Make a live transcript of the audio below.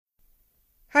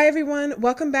Hi everyone,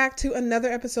 welcome back to another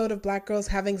episode of Black Girls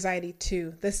Have Anxiety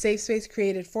Too, the safe space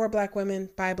created for Black women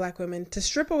by Black women to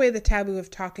strip away the taboo of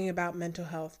talking about mental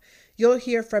health. You'll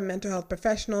hear from mental health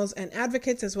professionals and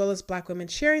advocates as well as Black women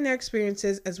sharing their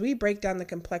experiences as we break down the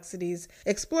complexities,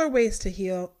 explore ways to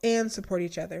heal, and support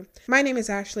each other. My name is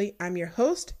Ashley, I'm your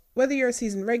host. Whether you're a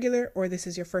seasoned regular or this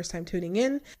is your first time tuning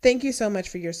in, thank you so much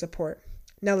for your support.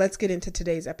 Now let's get into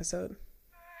today's episode.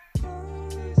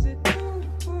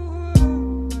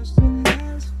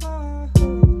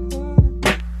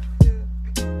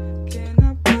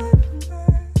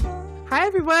 Hi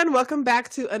everyone, welcome back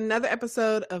to another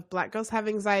episode of Black Girls Have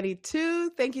Anxiety Too.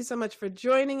 Thank you so much for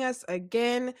joining us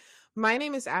again. My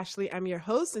name is Ashley, I'm your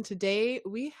host, and today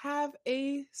we have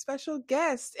a special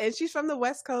guest, and she's from the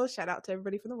West Coast. Shout out to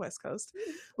everybody from the West Coast.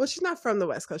 Well, she's not from the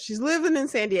West Coast, she's living in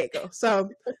San Diego,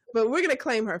 but we're gonna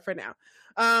claim her for now.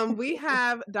 We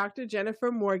have Dr.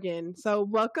 Jennifer Morgan. So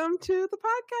welcome to the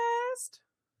podcast.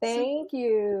 Thank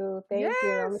you. Yes.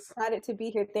 I'm excited to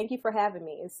be here. Thank you for having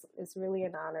me. It's really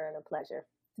an honor and a pleasure.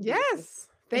 Yes.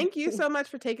 Thank you so much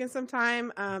for taking some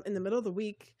time in the middle of the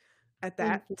week at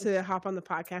that to hop on the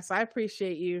podcast. I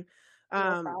appreciate you. No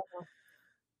problem.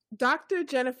 Dr.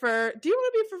 Jennifer, do you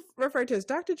want to be referred to as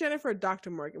Dr. Jennifer or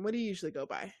Dr. Morgan? What do you usually go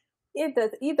by?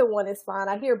 Either one is fine.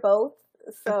 I hear both.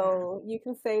 So You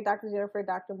can say Dr. Jennifer,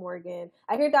 Dr. Morgan.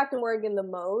 I hear Dr. Morgan the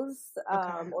most,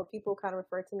 or people kind of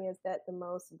refer to me as that the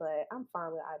most, but I'm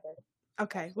fine with either.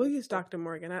 Okay, we'll use Dr.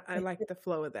 Morgan. I like the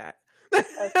flow of that.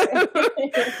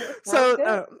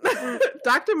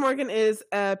 Dr. Morgan is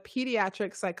a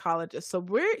pediatric psychologist. So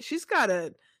she's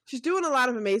doing a lot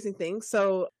of amazing things.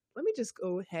 So let me just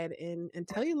go ahead and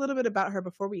tell you a little bit about her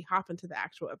before we hop into the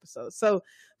actual episode. So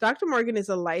Dr. Morgan is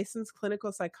a licensed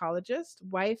clinical psychologist,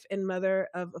 wife and mother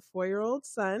of a 4-year-old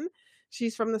son.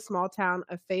 She's from the small town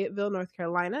of Fayetteville, North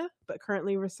Carolina, but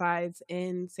currently resides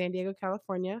in San Diego,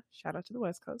 California. Shout out to the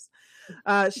West Coast.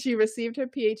 She received her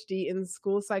PhD in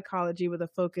school psychology with a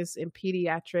focus in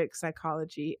pediatric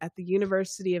psychology at the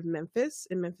University of Memphis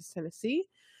in Memphis, Tennessee.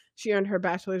 She earned her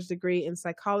bachelor's degree in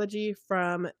psychology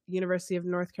from University of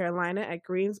North Carolina at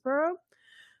Greensboro.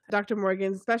 Dr.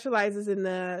 Morgan specializes in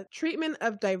the treatment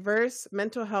of diverse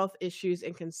mental health issues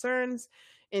and concerns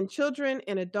in children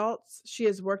and adults. She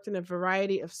has worked in a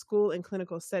variety of school and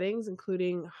clinical settings,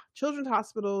 including children's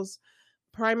hospitals,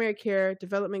 primary care,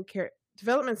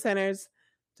 developmental centers.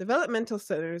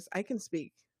 I can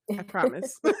speak, I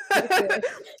promise.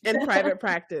 And private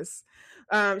practice.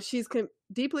 She's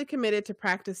deeply committed to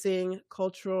practicing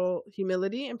cultural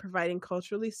humility and providing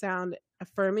culturally sound,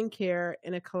 affirming care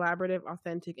in a collaborative,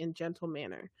 authentic, and gentle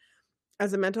manner.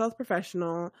 As a mental health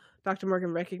professional, Dr.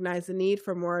 Morgan recognized the need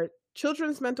for more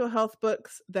children's mental health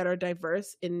books that are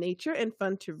diverse in nature and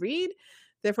fun to read.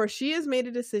 Therefore, she has made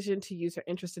a decision to use her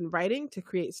interest in writing to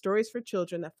create stories for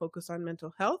children that focus on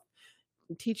mental health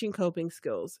and teaching coping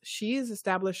skills. She has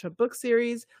established a book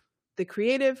series, the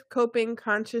Creative Coping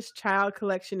Conscious Child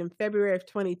Collection, in February of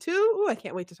 2022. Ooh, I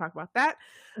can't wait to talk about that.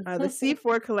 The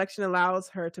C4 collection allows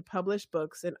her to publish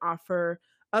books and offer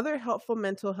other helpful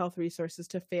mental health resources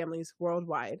to families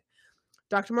worldwide.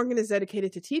 Dr. Morgan is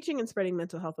dedicated to teaching and spreading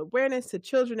mental health awareness to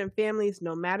children and families,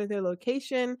 no matter their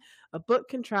location. A book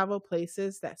can travel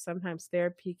places that sometimes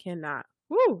therapy cannot.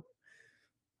 Woo!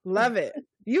 Love it.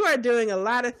 You are doing a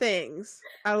lot of things.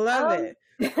 I love it.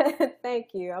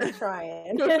 Thank you. I'm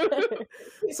trying.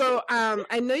 So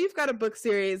I know you've got a book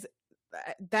series.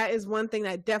 That is one thing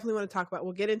that I definitely want to talk about.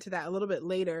 We'll get into that a little bit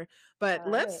later. But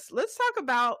let's talk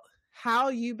about how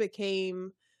you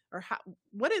became, or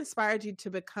what inspired you to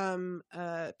become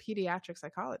a pediatric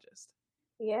psychologist?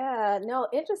 Yeah, no,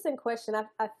 interesting question.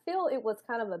 I feel it was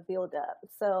kind of a build-up.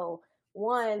 So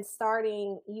one,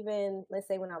 starting even, let's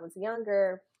say when I was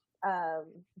younger,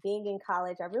 being in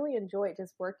college, I really enjoyed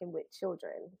just working with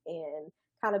children and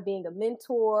kind of being a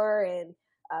mentor and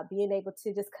being able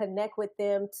to just connect with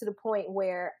them to the point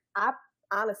where I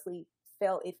honestly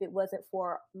felt if it wasn't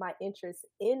for my interest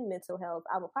in mental health,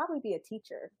 I would probably be a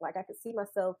teacher. Like I could see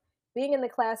myself being in the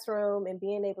classroom and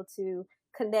being able to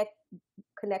connect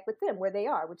with them where they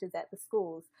are, which is at the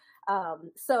schools.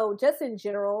 So just in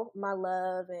general, my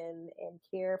love and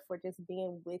care for just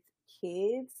being with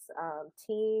kids,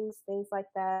 teens, things like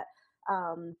that,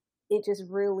 it just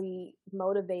really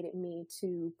motivated me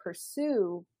to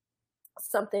pursue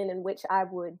something in which I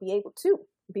would be able to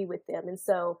be with them. And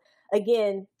so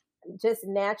again, just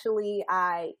naturally,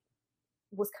 I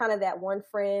was kind of that one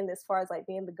friend as far as like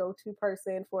being the go-to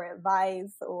person for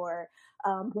advice or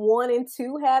wanting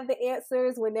to have the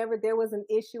answers whenever there was an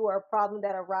issue or a problem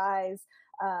that arose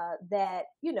that,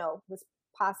 you know, was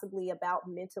possibly about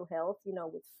mental health,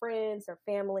 with friends or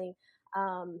family.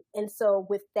 And so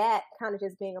with that kind of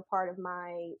just being a part of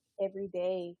my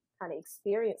everyday kind of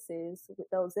experiences with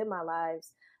those in my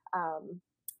lives,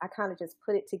 I kind of just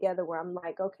put it together where I'm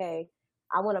like, okay,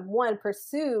 I want to one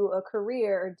pursue a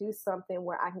career or do something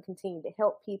where I can continue to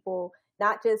help people,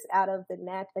 not just out of the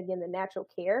the natural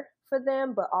care for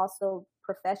them, but also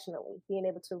professionally, being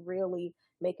able to really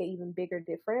make an even bigger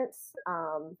difference.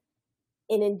 And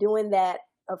in doing that,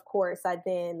 of course, I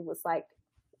then was like,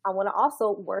 I want to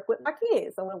also work with my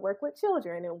kids. I want to work with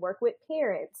children and work with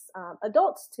parents,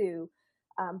 adults too.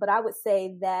 But I would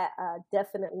say that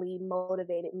definitely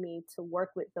motivated me to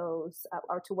work with those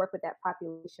or to work with that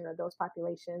population or those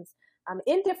populations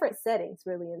in different settings,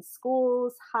 really in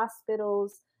schools,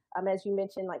 hospitals, as you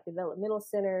mentioned, like developmental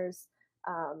centers,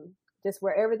 just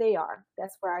wherever they are.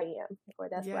 That's where I am, or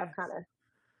that's where I've Yes. kind of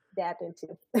dabbed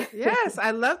into. Yes,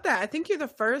 I love that. I think you're the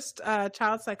first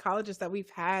child psychologist that we've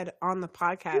had on the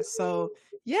podcast. So,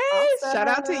 yay! Shout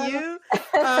out to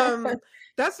Awesome. you.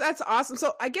 That's awesome.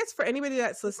 So, I guess for anybody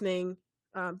that's listening,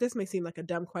 this may seem like a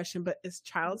dumb question, but is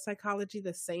child psychology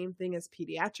the same thing as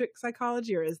pediatric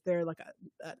psychology, or is there like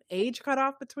an age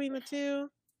cutoff between the two?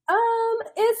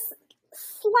 It's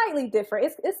slightly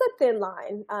different. It's a thin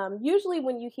line. Usually,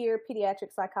 when you hear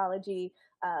pediatric psychology,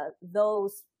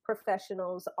 those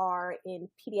professionals are in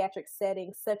pediatric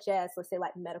settings, such as, let's say,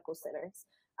 like medical centers.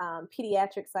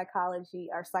 Pediatric psychology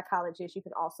or psychologists you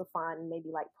can also find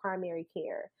maybe like primary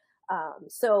care.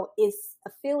 So it's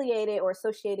affiliated or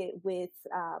associated with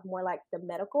more like the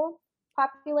medical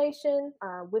population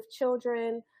with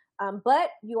children.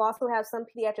 But you also have some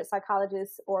pediatric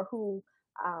psychologists or who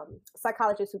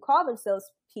psychologists who call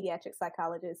themselves pediatric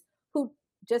psychologists who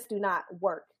just do not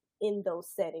work in those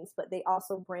settings, but they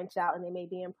also branch out and they may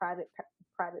be in private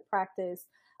practice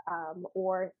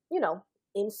or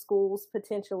in schools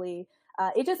potentially.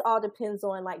 It just all depends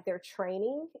on like their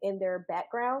training and their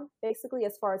background, basically,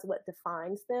 as far as what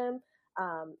defines them.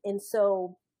 And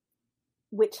so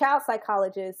with child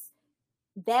psychologists,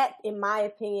 that, in my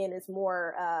opinion, is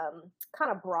more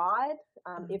kind of broad.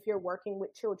 If you're working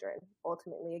with children,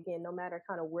 ultimately, again, no matter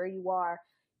kind of where you are,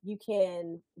 you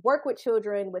can work with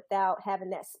children without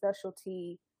having that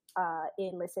specialty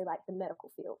in, let's say, like the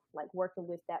medical field, like working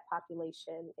with that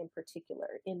population in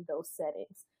particular in those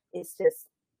settings. It's just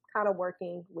kind of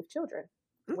working with children,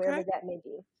 wherever that may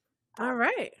be. All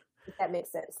right. If that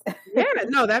makes sense. Yeah,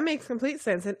 no, that makes complete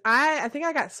sense. And I think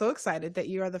I got so excited that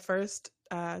you are the first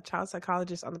child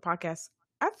psychologist on the podcast.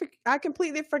 I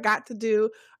completely forgot to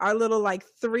do our little like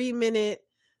 3-minute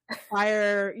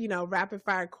rapid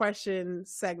fire question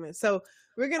segment. So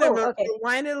we're gonna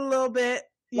rewind it a little bit.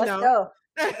 Let's go.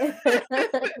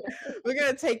 We're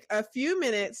gonna take a few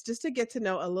minutes just to get to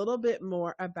know a little bit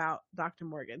more about Dr.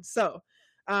 Morgan. So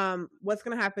what's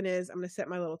gonna happen is I'm gonna set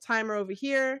my little timer over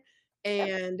here,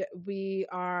 and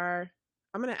I'm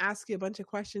gonna ask you a bunch of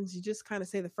questions. You just kind of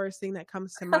say the first thing that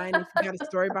comes to mind. If you got a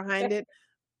story behind it,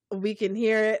 we can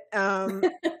hear it. All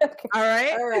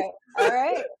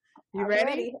right. You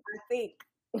ready? I think.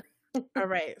 All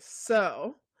right.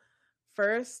 So,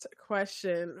 first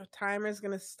question. Timer's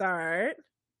going to start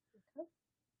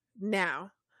now.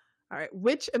 All right.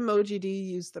 Which emoji do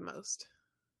you use the most?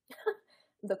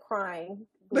 The crying.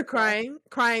 The crying?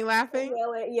 Crying, laughing?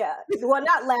 Yeah. Well,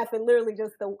 not laughing, literally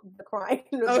just the crying.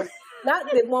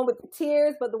 Not the one with the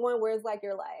tears, but the one where it's like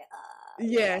you're like,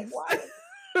 yes. Like, why?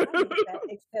 I do that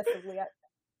excessively. I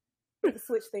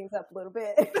switch things up a little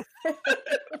bit.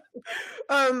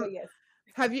 Yes.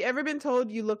 Have you ever been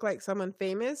told you look like someone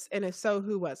famous? And if so,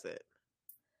 who was it?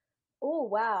 Oh,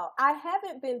 wow. I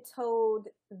haven't been told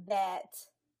that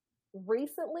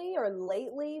recently or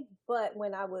lately, but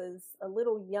when I was a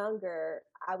little younger,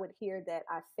 I would hear that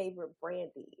I favored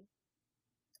Brandy.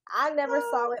 I never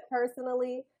saw it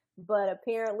personally, but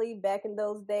apparently back in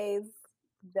those days,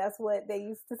 that's what they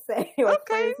used to say, or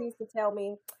friends used to tell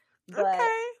me. But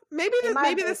maybe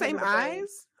the same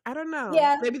eyes. I don't know.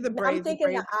 Yeah, maybe the braids. I'm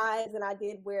thinking the eyes, and I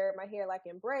did wear my hair like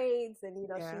in braids, and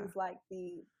she's like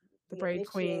the braid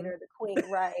queen, the queen,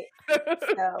 right?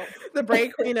 So the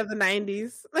braid queen of the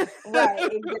 90s,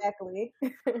 right? Exactly.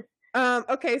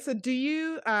 Okay, so do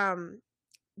you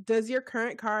does your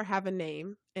current car have a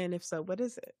name, and if so, what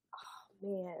is it? Oh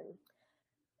man,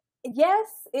 yes,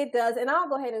 it does, and I'll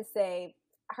go ahead and say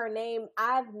her name.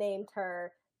 I've named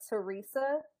her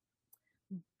Teresa,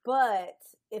 but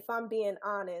if I'm being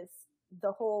honest,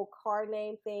 the whole car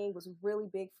name thing was really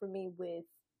big for me with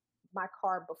my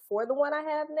car before the one I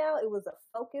have now. It was a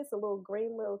Focus, a little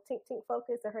green little tink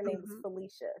Focus, and her name was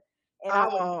Felicia. And I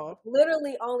would Oh,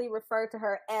 literally only refer to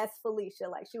her as Felicia.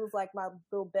 Like she was like my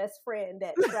little best friend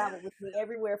that traveled with me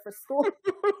everywhere for school.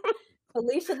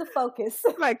 Felicia the Focus.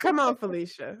 like, come on,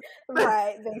 Felicia.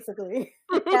 Right, basically.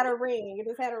 Had a ring. It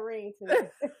just had a ring to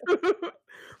it.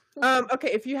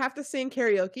 Okay, if you have to sing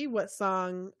karaoke, what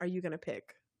song are you gonna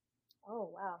pick?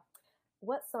 Oh wow.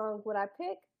 What song would I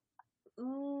pick?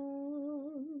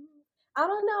 Mm, I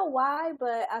don't know why,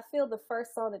 but I feel the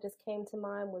first song that just came to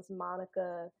mind was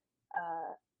Monica,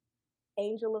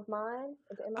 "Angel of Mine."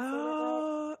 Am I saying that right?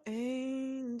 Oh,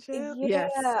 angel.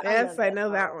 Yes, Yeah, I love yes, I that know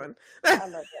that song. one. I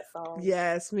love that song.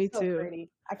 Yes, me So too.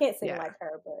 pretty. I can't sing Yeah, like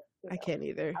her, but I can't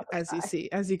either. I would try.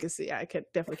 As you can see, I could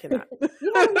definitely cannot.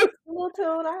 You had a nice little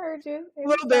tune. I heard you. A It's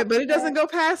little not bit, but too it doesn't go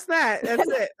past that. That's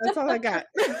bad. it. That's all I got.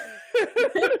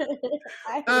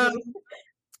 I hear um, you.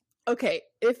 okay,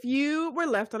 if you were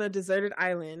left on a deserted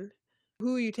island,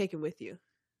 who are you taking with you?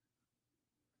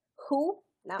 Who?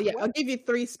 Not Yeah, I'll what? give you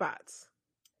 3 spots.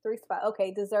 3 spot.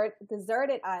 Okay,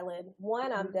 deserted island.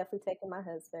 One, I'm Mhm, definitely taking my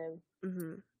husband.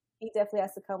 mhm. He definitely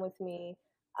has to come with me.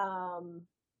 Um,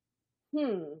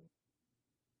 hmm,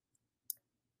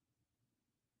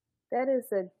 that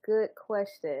is a good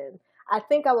question. I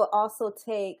think I would also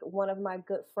take one of my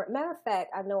good friend. Matter of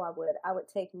fact, I know I would. I would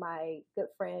take my good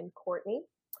friend Courtney,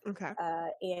 Okay,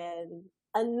 and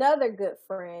another good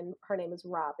friend. Her name is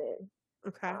Robin.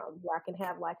 okay. Where I can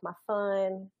have like my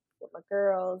fun with my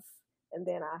girls, and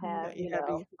then I You have got your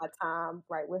hubby. my time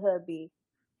right with hubby.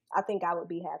 I think I would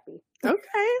be happy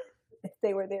Okay, if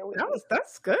they were there with me.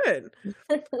 that's good.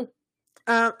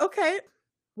 Okay.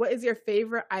 What is your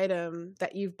favorite item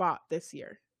that you've bought this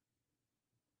year?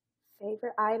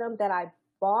 Favorite item that I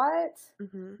bought?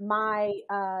 Mhm. My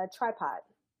tripod.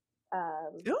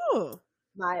 Um, Oh,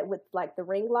 my with like the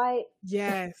ring light.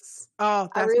 yes. Oh,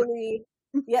 I that's really,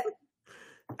 yeah,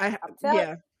 I'm telling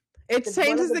yeah. It it's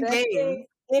one of changes the the best game. things.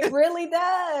 It really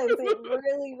does. It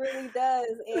really, really does.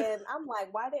 And I'm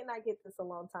like, why didn't I get this a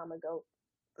long time ago?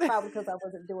 Probably because I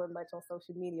wasn't doing much on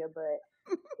social media, but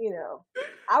you know,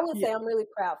 I would Yeah. say I'm really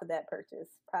proud for that purchase.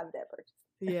 Proud of that purchase.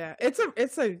 Yeah.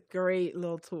 It's a great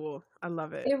little tool. I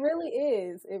love it. It really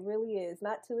is. It really is.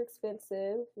 Not too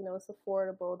expensive. You know, it's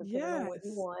affordable depending on what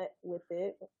you Yes. want with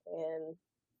it. And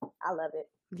I love it.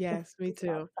 Yes, me It's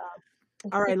my too. top.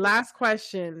 All right, last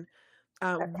question.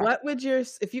 Okay. What would your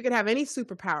if you could have any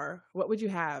superpower, what would you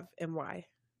have and why?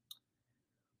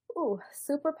 Ooh,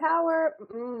 superpower.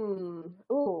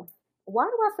 Ooh. Why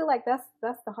do I feel like that's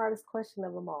the hardest question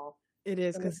of them all? It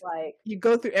is And it's because like you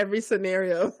go through every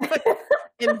scenario.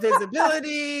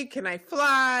 Invisibility, can I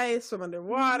fly, swim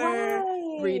underwater,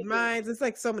 read right. minds? It's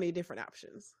like so many different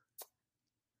options.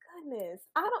 Goodness.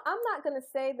 I'm not gonna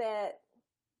say that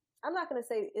I'm not gonna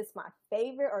say it's my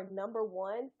favorite or number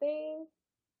one thing,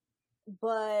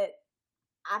 but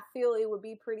I feel it would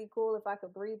be pretty cool if I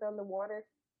could breathe underwater.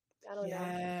 I don't know.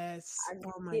 Yes. I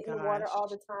Oh my get in the water gosh. all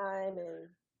the time, and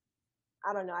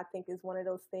I don't know. I think it's one of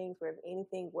those things where if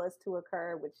anything was to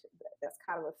occur, which that's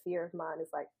kind of a fear of mine, is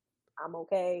like I'm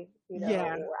okay, Yeah.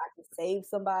 or I can save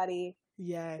somebody,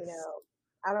 you Yes. know.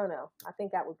 I don't know. I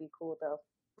think that would be cool though.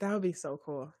 That would be so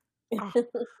cool. Oh, That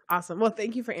awesome. Well,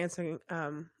 thank you for answering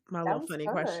my little was funny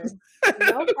questions. fun.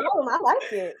 No problem. I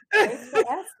like it. Thanks for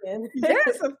asking.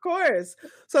 Yes, of course.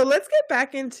 So let's get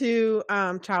back into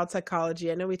child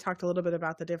psychology. I know we talked a little bit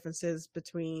about the differences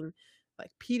between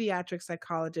like pediatric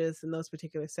psychologists in those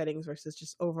particular settings versus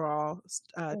just overall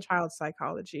child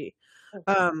psychology.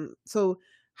 So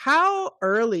how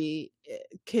early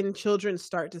can children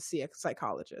start to see a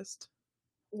psychologist?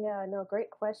 Yeah, no, great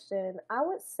question. I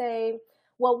would say,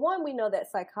 well, one, we know that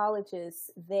psychologists,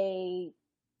 they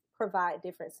provide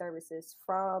different services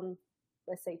from,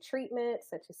 let's say, treatment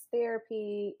such as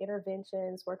therapy,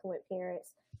 interventions, working with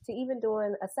parents, to even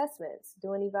doing assessments,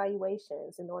 doing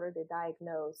evaluations in order to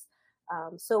diagnose.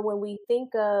 So when we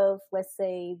think of, let's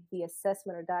say, the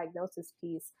assessment or diagnosis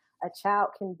piece, a child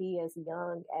can be as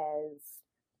young as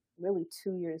really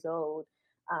 2 years old.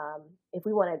 If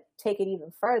we want to take it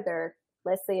even further,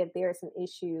 let's say if there's an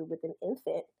issue with an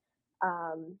infant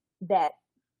that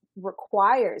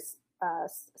requires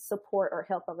support or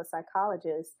help of a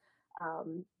psychologist,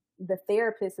 um, the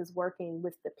therapist is working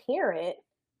with the parent.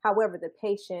 However, the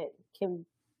patient can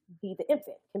be the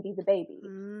infant, can be the baby.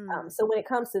 Mm, So when it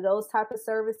comes to those type of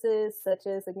services, such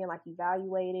as again like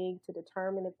evaluating to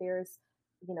determine if there's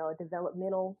a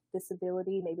developmental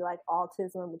disability, maybe like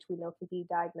autism, which we know can be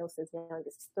diagnosed as young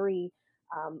as 3,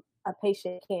 a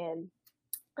patient can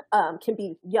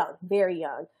be young, very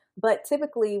young. But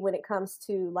typically, when it comes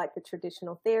to like the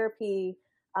traditional therapy,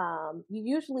 you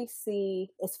usually see,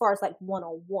 as far as like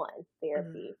one-on-one mhm.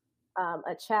 therapy,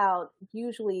 a child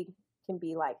usually can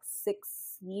be like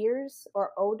 6 years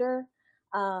or older.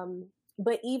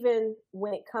 But even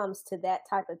when it comes to that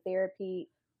type of therapy,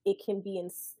 it can be in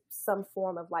some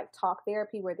form of like talk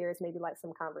therapy where there's maybe like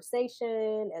some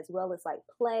conversation as well as like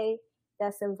play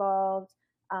that's involved.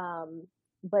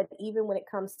 But even when it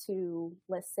comes to,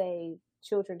 let's say,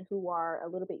 children who are a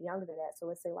little bit younger than that, so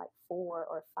let's say like 4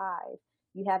 or 5,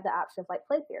 you have the option of like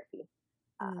play therapy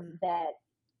that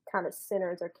kind of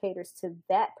centers or caters to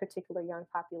that particular young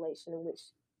population in which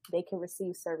they can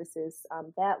receive services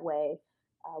that way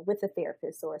with a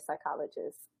therapist or a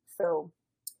psychologist. So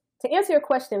to answer your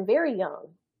question, very young.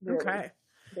 Really, Okay.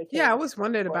 Yeah, I was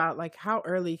wondering about like how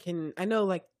early can I know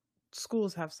like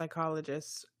schools have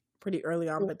psychologists pretty early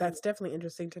on, but that's definitely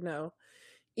interesting to know.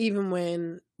 Even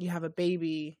when you have a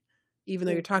baby, even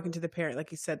though you're talking to the parent,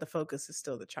 like you said, the focus is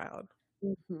still the child.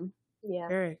 Yeah.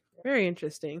 Very, very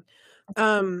interesting.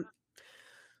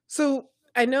 So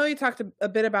I know you talked a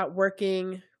bit about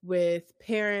working with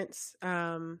parents,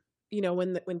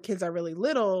 when kids are really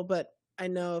little, but I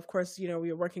know, of course,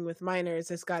 we're working with minors.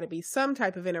 There's got to be some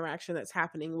type of interaction that's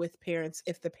happening with parents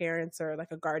if the parents or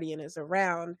like a guardian is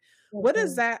around. What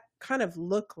does that kind of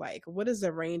look like? What does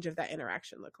the range of that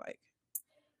interaction look like?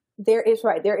 There is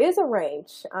a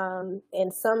range,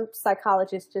 and some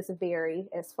psychologists just vary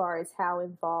as far as how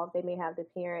involved they may have the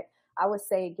parent. I would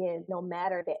say again, no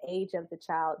matter the age of the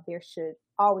child, there should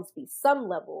always be some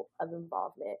level of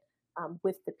involvement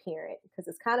with the parent, because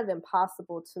it's kind of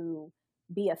impossible to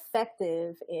be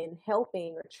effective in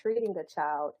helping or treating a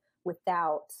child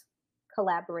without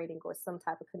collaborating or some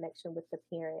type of connection with the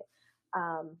parent.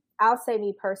 I'll say,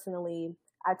 me personally,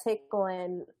 I take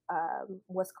on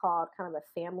what's called kind of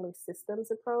a family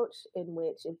systems approach, in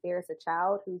which if there's a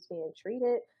child who's being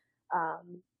treated,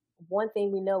 one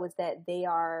thing we know is that they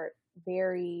are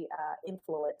very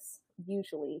influenced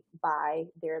usually by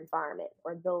their environment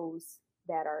or those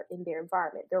that are in their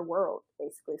environment, their world,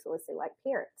 basically. So let's say like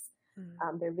parents.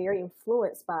 They're very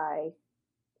influenced by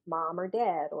mom or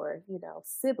dad or,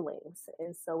 siblings.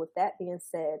 And so with that being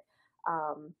said,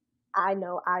 I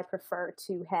know I prefer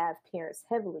to have parents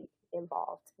heavily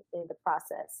involved in the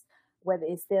process, whether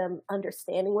it's them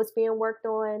understanding what's being worked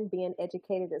on, being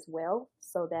educated as well,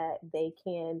 so that they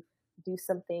can do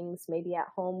some things maybe at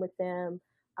home with them,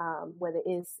 whether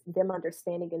it's them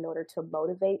understanding in order to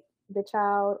motivate the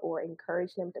child or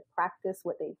encourage them to practice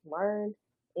what they've learned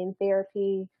in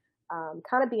therapy,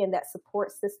 kind of being that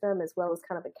support system as well as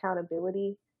kind of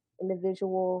accountability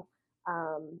individual.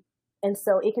 And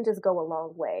so it can just go a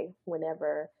long way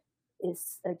whenever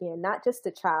it's, again, not just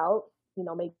the child,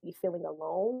 maybe feeling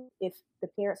alone if the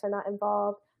parents are not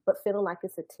involved, but feeling like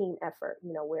it's a team effort,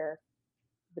 where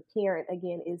the parent,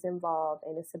 again, is involved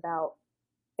and it's about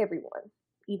everyone,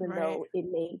 even though it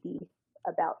may be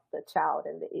about the child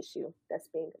and the issue that's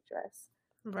being addressed.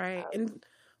 Right. And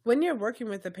when you're working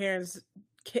with the parents,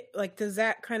 like, does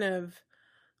that kind of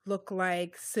look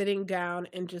like sitting down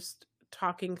and just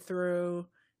talking through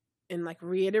and like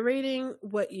reiterating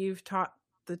what you've taught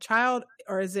the child?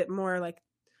 Or is it more like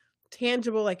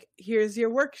tangible, like here's your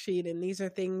worksheet and these are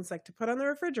things like to put on the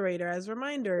refrigerator as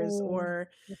reminders? Or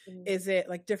is it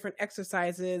like different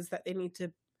exercises that they need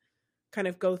to kind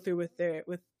of go through with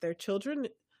their children?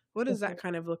 What does that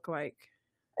kind of look like?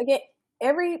 Again,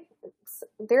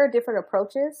 there are different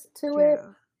approaches to it.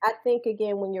 I think,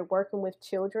 again, when you're working with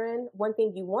children, one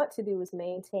thing you want to do is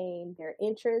maintain their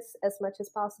interests as much as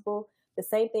possible. The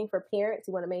same thing for parents.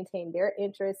 You want to maintain their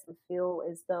interests and feel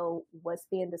as though what's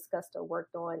being discussed or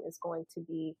worked on is going to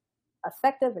be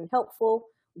effective and helpful,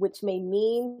 which may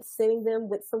mean sending them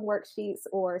with some worksheets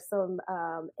or some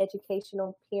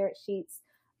educational parent sheets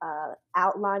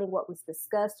outlining what was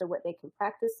discussed or what they can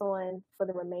practice on for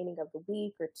the remaining of the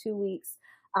week or 2 weeks.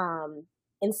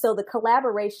 And so the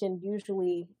collaboration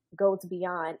usually goes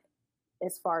beyond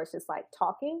as far as just like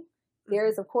talking. There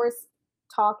is, of course,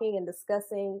 talking and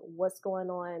discussing what's going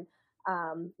on.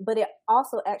 But it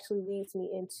also actually leads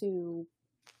me into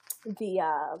the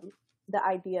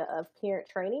idea of parent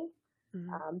training,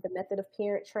 the method of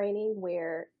parent training,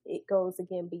 where it goes,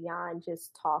 again, beyond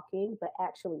just talking, but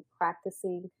actually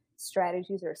practicing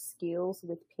strategies or skills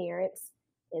with parents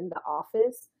in the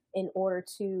office in order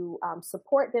to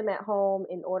support them at home,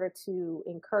 in order to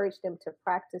encourage them to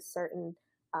practice certain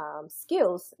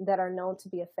skills that are known to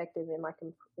be effective in like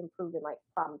improving like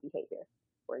problem behavior,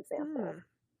 for example.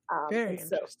 Very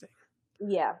interesting.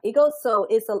 Yeah, it goes. So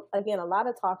it's again a lot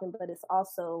of talking, but it's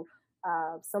also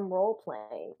some role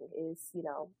playing. Is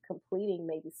completing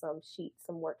maybe some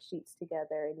worksheets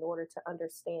together in order to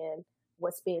understand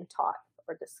what's being taught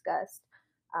or discussed.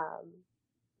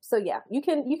 So yeah, you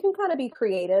can kind of be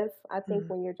creative, I think, Mhm.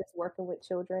 when you're just working with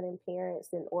children and parents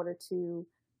in order to,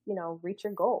 reach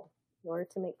your goal, in order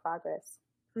to make progress.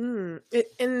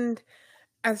 And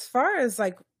as far as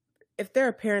like, if there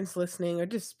are parents listening or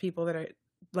just people that are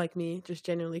like me, just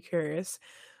genuinely curious,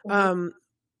 Mhm. um,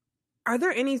 are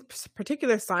there any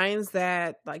particular signs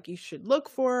that like you should look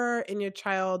for in your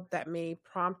child that may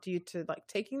prompt you to like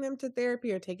taking them to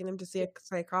therapy or taking them to see a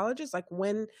psychologist? Like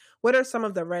what are some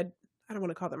of the I don't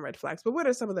want to call them red flags, but what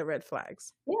are some of the red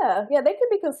flags? Yeah, yeah, they could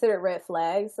be considered red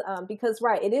flags, because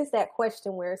right, it is that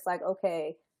question where it's like,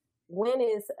 okay, when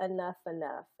is enough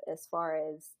enough as far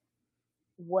as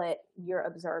what you're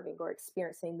observing or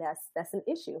experiencing? That's an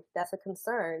issue. That's a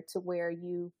concern to where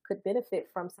you could benefit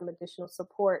from some additional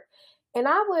support. And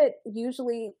I would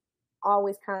usually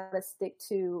always kind of stick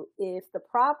to, if the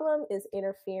problem is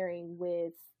interfering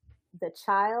with the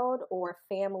child or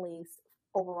family's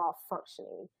overall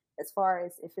functioning, as far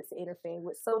as if it's interfering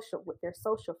with their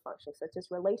social functions, such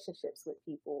as relationships with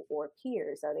people or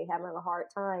peers. Are they having a hard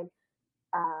time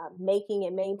making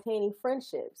and maintaining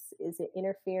friendships? Is it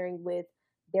interfering with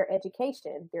their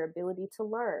education, their ability to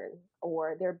learn,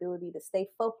 or their ability to stay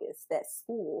focused at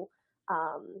school?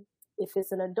 If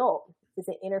it's an adult, is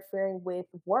it interfering with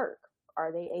work?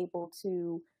 Are they able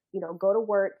to, go to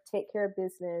work, take care of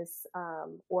business,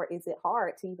 or is it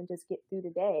hard to even just get through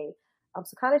the day?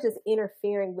 So kind of just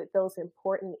interfering with those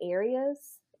important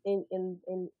areas in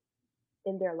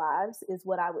their lives is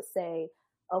what I would say,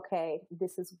 okay,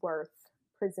 this is worth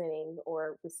presenting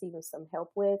or receiving some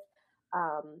help with.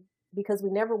 Um, because we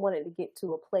never wanted to get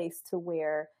to a place to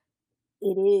where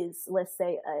it is, let's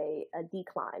say, a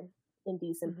decline in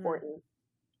Mhm.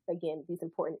 these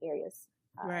important areas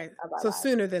Right. of our So lives.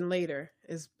 sooner than later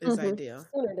is ideal.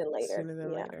 Sooner than later. Sooner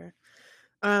than Yeah. later.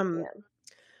 Um, Yeah.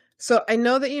 so I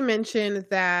know that you mentioned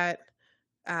that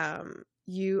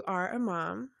you are a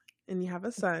mom and you have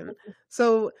a son.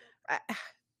 So uh,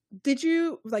 did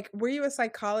you like were you a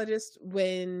psychologist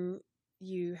when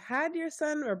you had your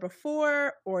son or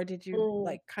before, or did you Mm,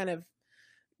 like kind of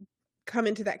come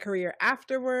into that career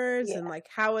afterwards, and yeah. like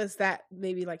how has that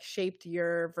maybe like shaped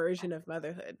your version of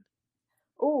motherhood?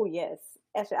 Oh, yes.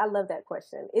 Actually, I love that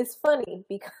question. It's funny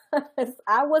because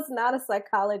I was not a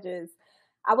psychologist.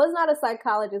 I was not a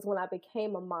psychologist when I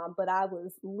became a mom, but I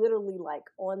was literally like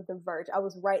on the verge. I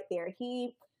was right there.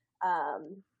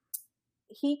 Um,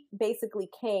 he basically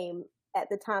came at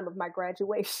the time of my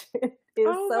graduation.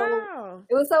 Oh So wow.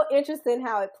 it was so interesting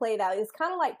how it played out. It's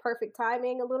kind of like perfect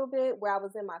timing a little bit, where I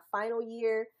was in my final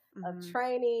year of Mhm.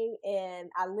 training and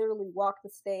I literally walked the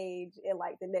stage, and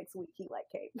like the next week he like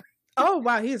came. Oh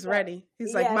wow, he's So ready.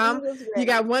 He's like, yeah, he "Mom, was you ready.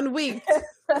 got 1 week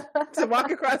to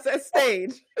walk across that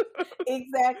stage."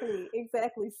 Exactly,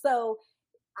 exactly. So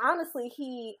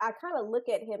honestly, I kind of look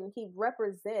at him, he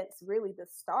represents really the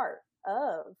start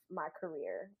of my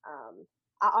career.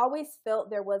 I always felt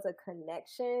there was a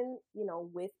connection,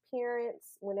 with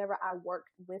parents whenever I worked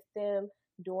with them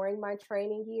during my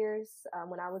training years,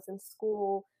 when I was in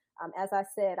school. As I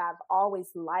said, I've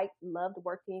always loved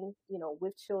working,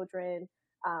 with children.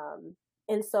 Um,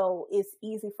 and so it's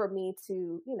easy for me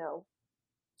to,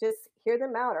 just hear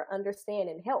them out or understand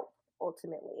and help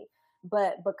ultimately.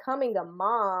 But becoming a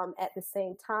mom at the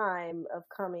same time of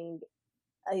coming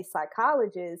a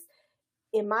psychologist,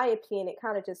 in my opinion, it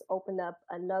kind of just opened up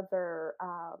another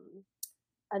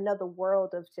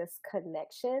world of just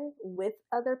connection with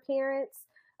other parents,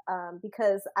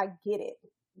 because I get it,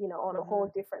 on a whole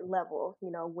Mhm. different level,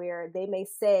 where they may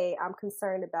say, I'm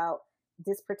concerned about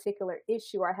this particular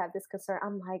issue, or I have this concern.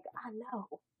 I'm like, I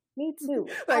know, me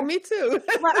too. Like, me too.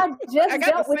 Right, I I just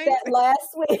got the dealt with same that thing.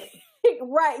 last week.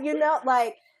 Right,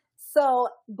 like, so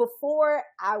before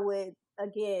I would,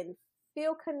 again,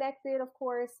 feel connected, of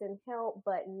course, and help,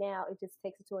 but now it just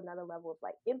takes it to another level of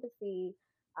like empathy,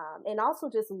 and also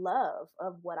just love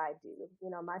of what I do.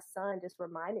 My son just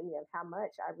reminded me of how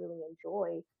much I really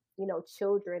enjoy,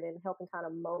 children, and helping kind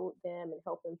of mold them and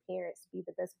helping parents be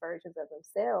the best versions of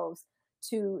themselves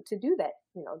to do that,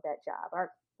 that job.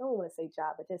 Or I don't want to say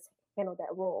job, but just handle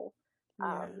that role,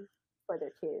 Yeah. for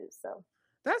their kids. So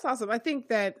That's awesome. I think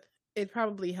that it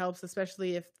probably helps,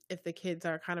 especially if the kids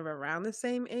are kind of around the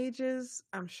same ages.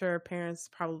 I'm sure parents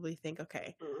probably think,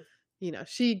 okay, mm,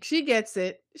 she gets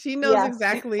it. She knows yeah,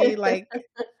 exactly like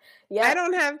I yep.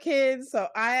 don't have kids, so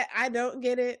I don't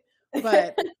get it,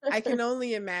 but I can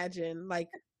only imagine, like,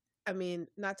 I mean,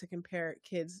 not to compare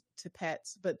kids to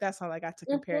pets, but that's all I got to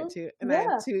compare it Hmm. to, and I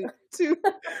have Yeah. two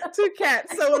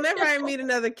cats. So whenever I meet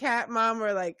another cat mom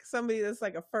or like somebody that's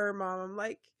like a fur mom, I'm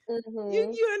like,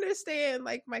 Hmm. you understand,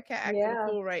 like my cat acting a Yeah.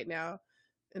 fool right now.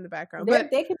 in the background. They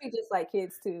But they can be just like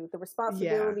kids too. The yeah,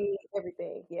 responsibility,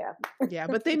 everything. Yeah. yeah,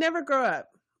 but they never grow up.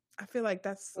 I feel like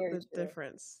that's Very the true.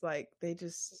 difference. Like they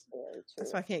just Very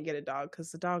that's true. why I can't get a dog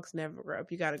because the dogs never grow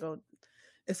up. You got to go.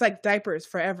 It's like diapers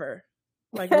forever.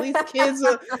 Like at least kids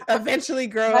will eventually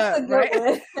grow That's up, a good right?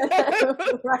 one.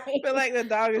 I Right. feel like the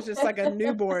dog is just like a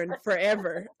newborn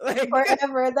forever. Like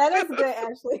Forever. That is good,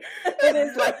 actually. It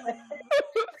is like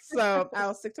so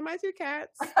I'll stick to my two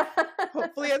cats. that.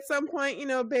 Hopefully at some point,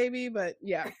 baby, but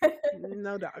yeah,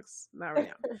 no dogs. Not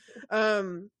right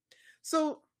now.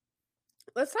 So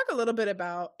let's talk a little bit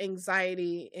about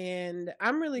anxiety. And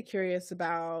I'm really curious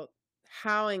about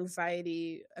how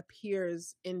anxiety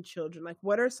appears in children. Like,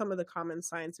 what are some of the common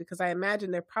signs? Because I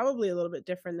imagine they're probably a little bit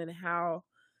different than how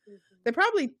they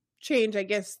probably change, I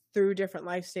guess, through different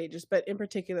life stages. But in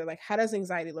particular, like, how does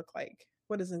anxiety look like?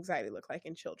 What does anxiety look like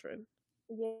in children?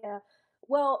 Yeah.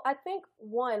 Well, I think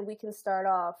one, we can start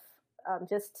off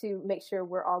just to make sure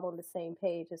we're all on the same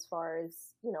page as far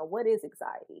as, what is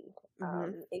anxiety?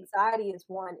 Mm-hmm. Anxiety is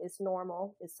one, it's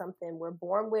normal, it's something we're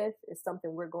born with, it's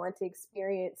something we're going to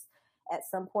experience at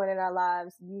some point in our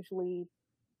lives, usually,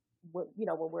 when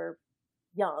we're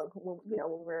young, when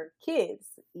we're kids,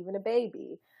 even a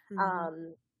baby.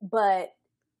 Mm-hmm. But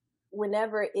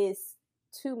whenever it's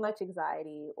too much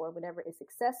anxiety or whenever it's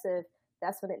excessive,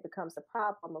 that's when it becomes a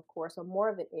problem, of course, or more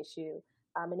of an issue.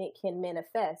 And it can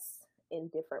manifest in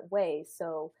different ways.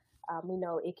 So we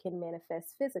know it can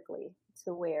manifest physically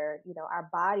to where, our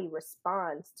body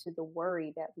responds to the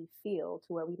worry that we feel,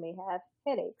 to where we may have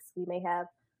headaches, we may have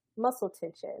muscle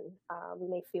tension, we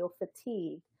may feel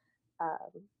fatigued.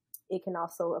 Um, it can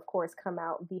also, of course, come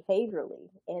out behaviorally.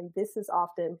 And this is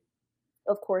often,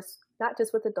 of course, not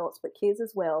just with adults, but kids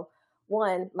as well.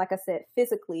 One, like I said,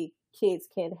 physically, kids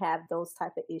can have those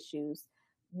type of issues.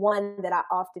 One that I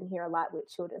often hear a lot with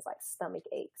children is like stomach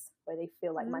aches, where they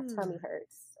feel like my tummy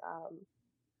hurts.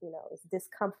 It's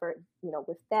discomfort,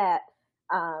 with that.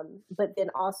 But then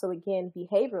also, again,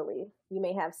 behaviorally, you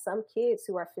may have some kids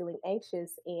who are feeling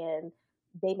anxious and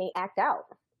they may act out.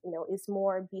 It's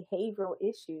more behavioral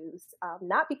issues,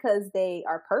 not because they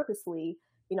are purposely,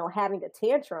 having a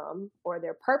tantrum or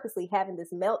they're purposely having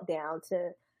this meltdown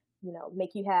to,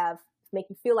 make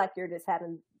you feel like you're just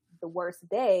having the worst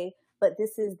day, but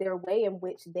this is their way in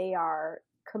which they are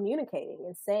communicating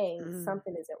and saying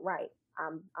something isn't right.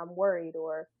 I'm worried,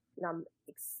 or I'm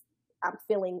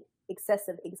feeling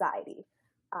excessive anxiety.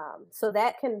 So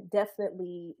that can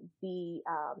definitely be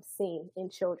seen in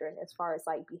children as far as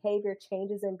like behavior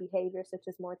changes in behavior, such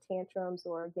as more tantrums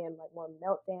or again like more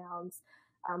meltdowns.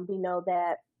 We know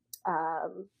that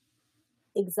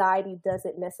anxiety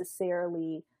doesn't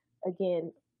necessarily,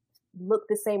 again, look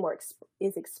the same or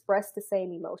is expressed the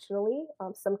same emotionally.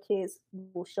 Some kids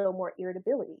will show more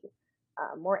irritability,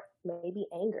 more maybe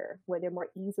anger, where they're more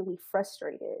easily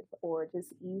frustrated or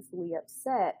just easily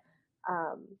upset.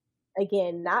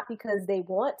 Again, not because they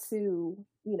want to,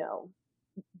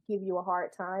 give you a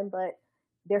hard time, but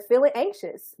they're feeling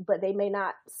anxious, but they may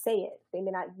not say it. They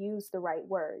may not use the right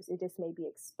words. It just may be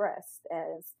expressed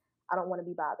as, I don't want to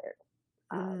be bothered.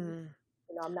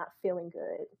 I'm not feeling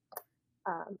good.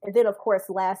 And then, of course,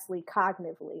 lastly,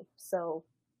 cognitively. So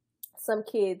some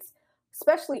kids,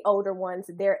 especially older ones,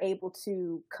 they're able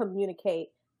to communicate.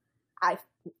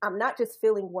 I'm not just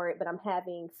feeling worried, but I'm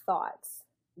having thoughts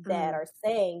that are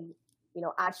saying,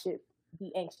 I should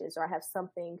be anxious, or I have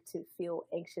something to feel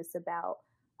anxious about.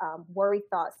 Worry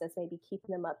thoughts that's maybe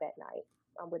keeping them up at night,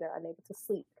 where they're unable to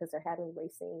sleep because they're having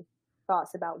racing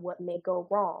thoughts about what may go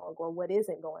wrong or what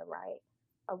isn't going right,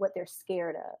 or what they're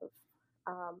scared of.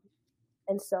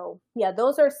 And so, yeah,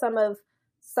 those are some of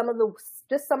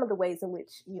the ways in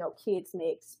which, kids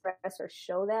may express or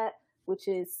show that, which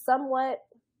is somewhat,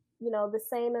 the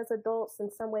same as adults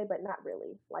in some way, but not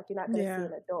really. Like you're not going to see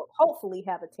an adult hopefully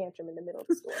have a tantrum in the middle of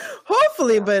the story.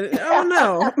 Hopefully, but oh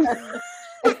no.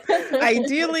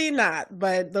 Ideally not,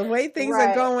 but the way things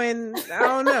are going, I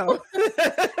don't know.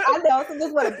 I know, so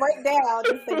just want to break down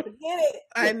and say, forget it.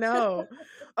 I know.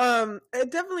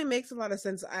 It definitely makes a lot of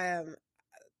sense.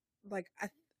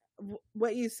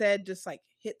 What you said just like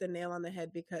hit the nail on the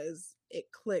head, because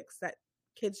it clicks that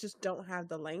kids just don't have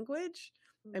the language.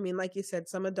 I mean, like you said,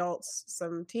 some adults,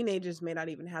 some teenagers may not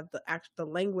even have the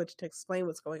language to explain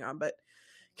what's going on, but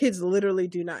kids literally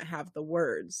do not have the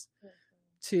words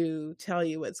to tell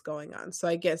you what's going on. So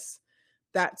I guess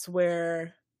that's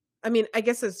where, I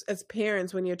guess as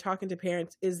parents, when you're talking to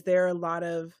parents, is there a lot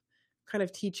of kind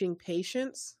of teaching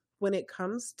patience when it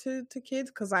comes to kids?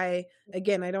 Because I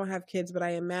don't have kids, but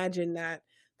I imagine that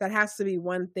has to be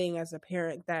one thing as a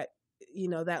parent that,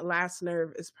 that last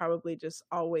nerve is probably just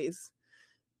always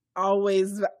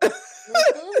always,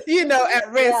 Mm-hmm, mm-hmm.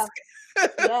 at Yeah, risk.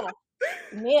 yeah.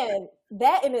 Man,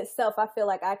 that in itself, I feel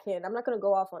like I'm not going to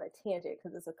go off on a tangent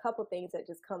because there's a couple things that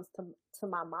just comes to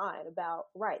my mind about,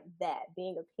 right, that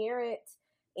being a parent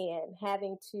and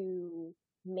having to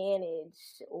manage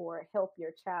or help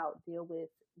your child deal with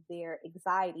their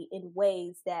anxiety in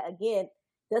ways that, again,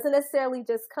 doesn't necessarily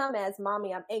just come as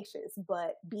mommy, I'm anxious,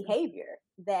 but behavior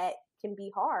that can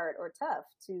be hard or tough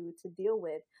to deal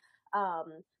with.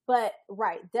 But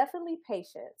right, definitely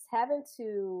patience, having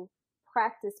to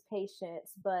practice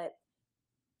patience, but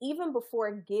even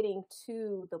before getting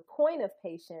to the point of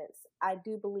patience, I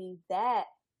do believe that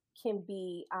can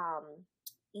be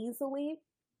easily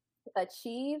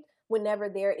achieved whenever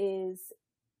there is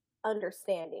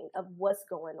understanding of what's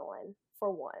going on. For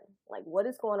one, like what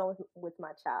is going on with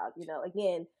my child,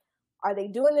 again, are they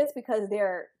doing this because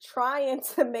they're trying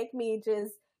to make me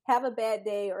just have a bad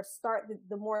day or start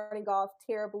the morning off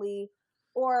terribly?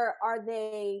 Or are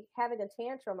they having a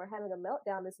tantrum or having a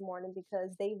meltdown this morning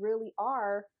because they really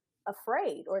are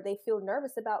afraid or they feel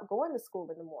nervous about going to school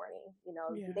in the morning?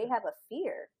 Do they Yeah. have a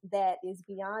fear that is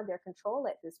beyond their control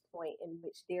at this point in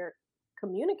which they're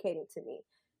communicating to me?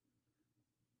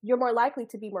 You're more likely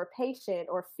to be more patient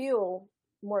or feel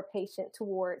more patient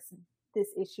towards this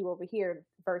issue over here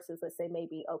versus, let's say,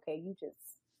 maybe, okay, You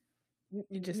just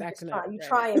you just acting up trying, you right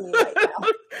trying me right now, now.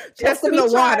 just to Testing be the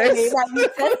trying me, waters. right? You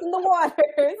testing the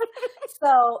waters.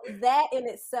 So that in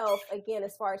itself, again,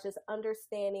 as far as just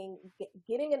understanding,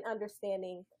 getting an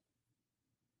understanding,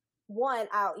 one,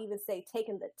 I'll even say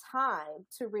taking the time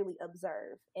to really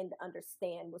observe and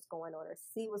understand what's going on or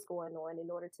see what's going on in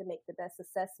order to make the best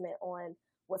assessment on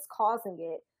what's causing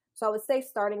it. So I would say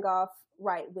starting off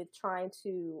right with trying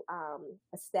to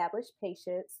establish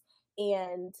patience.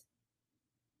 And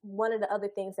one of the other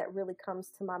things that really comes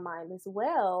to my mind as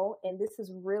well, and this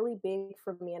is really big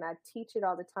for me, and I teach it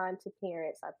all the time to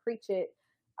parents, I preach it,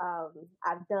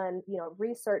 I've done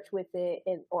research with it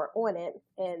or on it,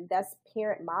 and that's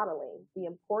parent modeling. The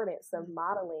importance of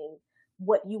modeling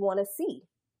what you want to see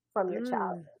from your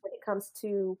child when it comes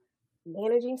to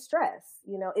managing stress.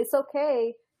 It's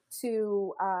okay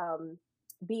to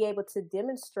be able to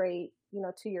demonstrate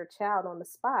to your child on the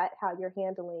spot how you're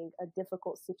handling a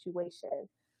difficult situation.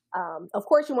 Of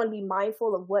course, you want to be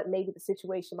mindful of what maybe the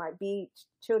situation might be.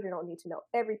 Children don't need to know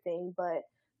everything, but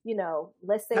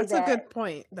let's say That's a that. good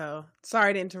point, though.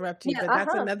 Sorry to interrupt you, Yeah, but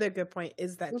that's uh-huh. another good point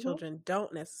is that Hmm. children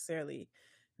don't necessarily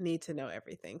need to know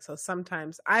everything. So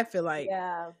sometimes I feel like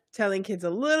Yeah, telling kids a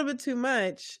little bit too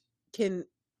much can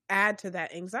add to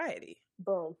that anxiety.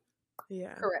 boom.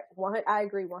 Yeah. Correct. I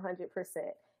agree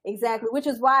 100%. Exactly. Which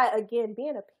is why, again,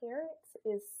 being a parent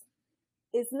is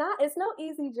it's no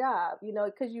easy job,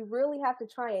 because you really have to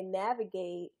try and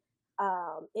navigate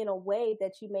in a way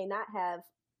that you may not have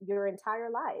your entire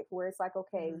life, where it's like,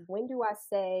 okay, Mhm. when do I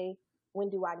say, when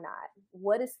do I not?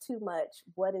 What is too much?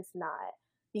 What is not?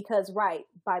 Because, right,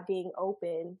 by being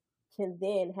open can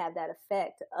then have that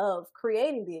effect of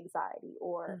creating the anxiety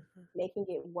or Mhm. making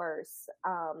it worse.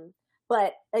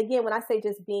 But again, when I say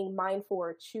just being mindful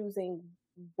or choosing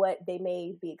what they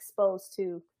may be exposed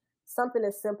to, something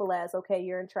as simple as, okay,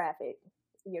 you're in traffic,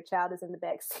 your child is in the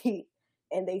back seat,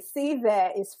 and they see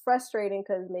that it's frustrating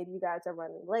because maybe you guys are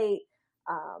running late.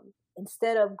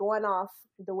 Instead of going off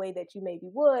the way that you maybe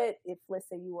would if, let's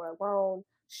say, you were alone,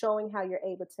 showing how you're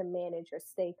able to manage or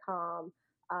stay calm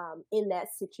in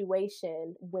that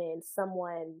situation when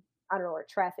someone, I don't know, or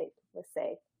traffic, let's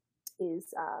say,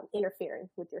 is interfering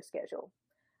with your schedule.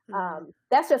 Mhm.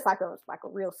 That's just like a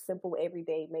real simple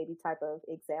everyday maybe type of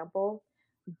example.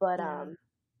 But Yeah.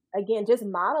 again, just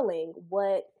modeling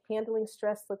what handling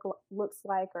stress looks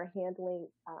like, or handling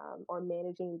or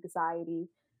managing anxiety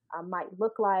might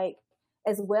look like,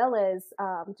 as well as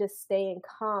just staying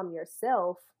calm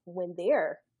yourself when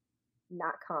they're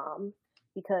not calm.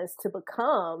 Because to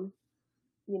become,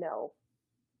 you know,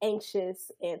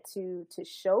 anxious and to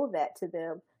show that to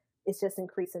them, it's just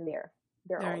increasing their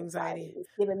Their own anxiety. anxiety. It's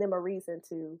giving them a reason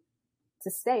to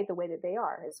stay the way that they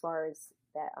are as far as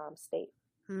that state.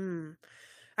 Hmm.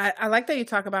 I like that you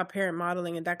talk about parent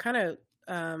modeling, and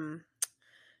um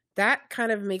that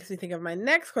kind of makes me think of my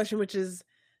next question, which is,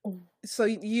 so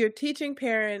you're teaching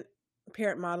parent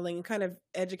modeling and kind of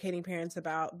educating parents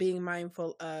about being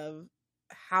mindful of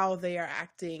how they are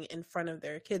acting in front of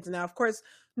their kids. Now, of course,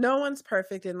 no one's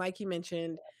perfect, and like you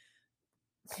mentioned,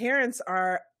 parents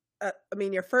are I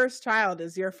mean, your first child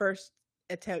is your first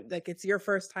attempt, like it's your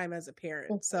first time as a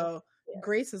parent, Mhm. so Yeah.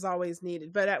 grace is always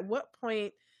needed. But at what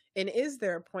point, and is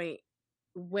there a point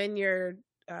when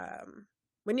um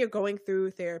you're going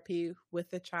through therapy with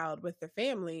the child, with the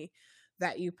family,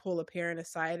 that you pull a parent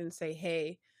aside and say,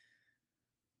 hey,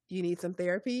 you need some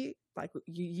therapy, like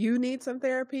you need some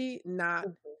therapy, not,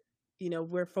 Mhm.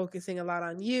 we're focusing a lot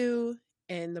on you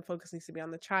and the focus needs to be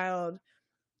on the child.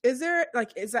 Is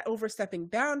that overstepping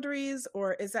boundaries,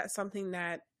 or is that something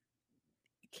that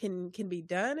can be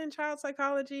done in child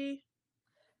psychology?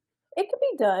 It can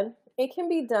be done. It can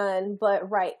be done, but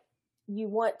right, you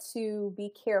want to be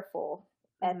careful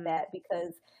at Mhm. that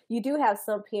because you do have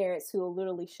some parents who will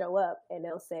literally show up and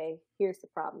they'll say, "Here's the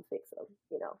problem, fix them."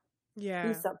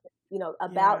 Do Yeah. something,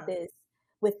 about Yeah. this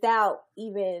without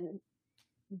even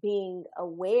being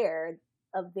aware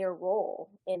of their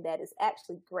role and that is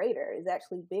actually greater, is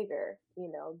actually bigger,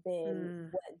 than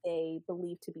Mm. what they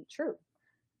believe to be true.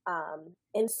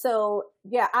 And so,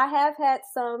 yeah, I have had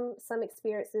some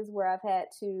experiences where I've had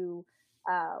to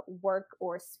work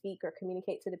or speak or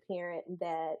communicate to the parent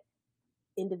that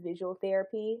individual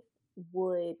therapy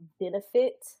would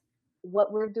benefit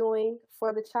what we're doing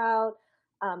for the child.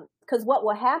 Because what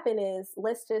will happen is,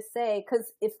 let's just say,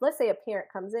 because if let's say a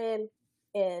parent comes in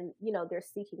and they're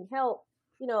seeking help,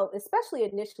 especially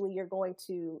initially, you're going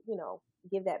to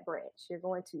give that branch. You're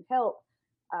going to help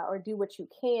or do what you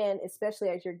can, especially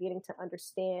as you're getting to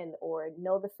understand or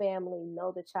know the family,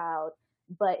 know the child.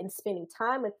 But in spending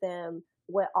time with them,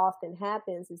 what often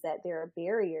happens is that there are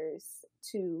barriers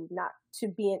to not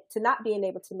being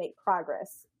able to make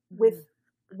progress with Mm.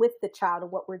 the child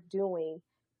and what we're doing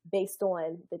based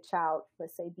on the child,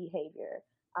 let's say, behavior.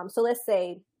 So let's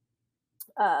say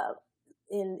uh,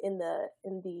 in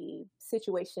the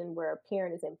situation where a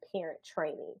parent is in parent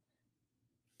training.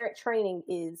 Parent training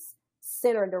is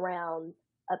centered around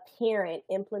a parent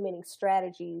implementing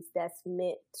strategies that's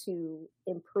meant to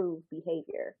improve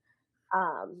behavior.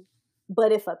 Um,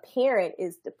 but if a parent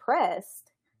is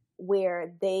depressed,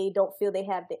 where they don't feel they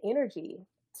have the energy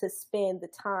to spend the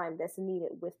time that's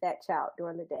needed with that child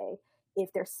during the day,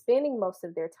 if they're spending most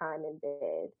of their time in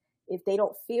bed, if they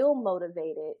don't feel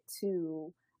motivated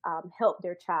to help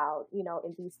their child,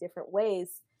 in these different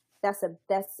ways, that's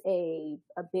a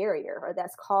barrier, or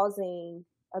that's causing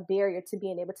a barrier to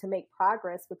being able to make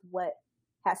progress with what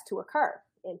has to occur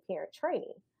in parent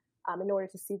training in order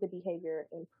to see the behavior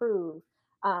improve.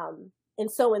 And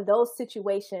so in those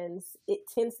situations, it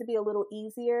tends to be a little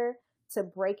easier to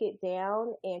break it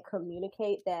down and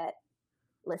communicate that,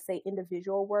 let's say,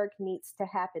 individual work needs to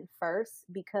happen first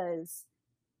because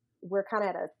we're kind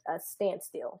of at a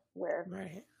standstill where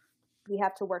Right. we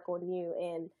have to work on you.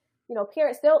 And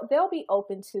parents, they'll be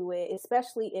open to it,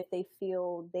 especially if they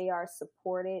feel they are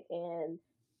supported and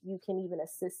you can even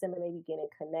assist them in maybe getting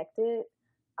connected.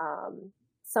 um,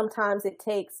 Sometimes it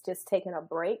takes just taking a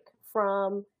break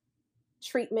from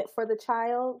treatment for the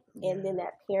child and then Yeah.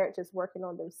 that parent just working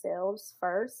on themselves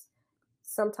first.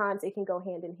 Sometimes it can go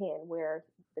hand in hand where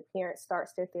the parent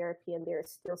starts their therapy and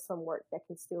there's still some work that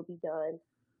can still be done,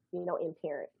 in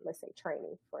parent, let's say,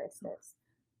 training, for instance.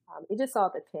 It just all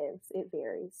depends. It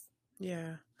varies.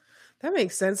 Yeah. That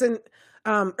makes sense. And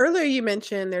earlier you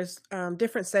mentioned there's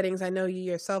different settings. I know you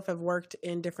yourself have worked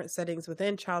in different settings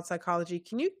within child psychology.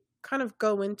 Can you kind of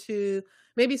go into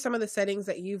maybe some of the settings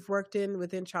that you've worked in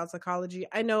within child psychology?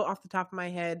 I know off the top of my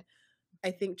head,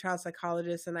 I think child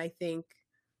psychologists, and I think,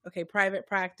 okay, private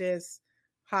practice,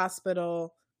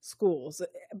 hospital, schools.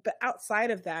 But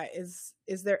outside of that, is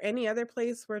there any other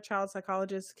place where child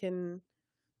psychologists can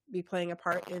be playing a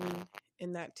part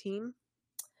in that team?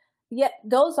 Yeah,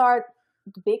 those are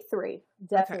the big three.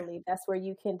 Okay. Definitely. That's where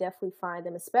you can definitely find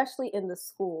them, especially in the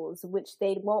schools, which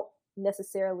they won't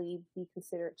necessarily be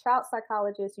considered child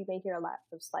psychologists. You may hear a lot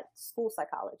of like school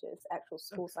psychologists, actual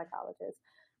school Okay. psychologists.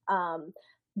 Um,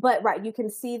 but right, you can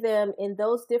see them in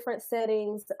those different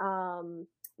settings.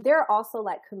 There are also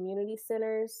like community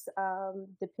centers,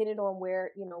 depending on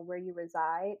where you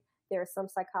reside. There are some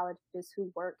psychologists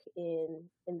who work in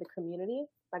the community.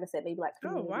 Like I said, maybe like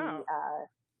Oh, community wow.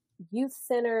 youth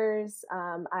centers.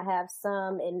 I have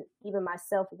some, and even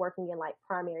myself working in like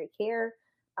primary care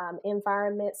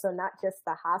environment. So not just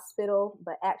the hospital,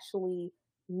 but actually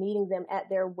meeting them at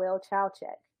their well child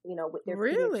check, with their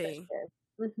Really? pediatrician.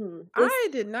 hmm It's I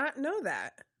did not know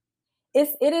that.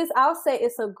 it is. I'll say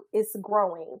it's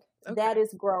growing. That Okay.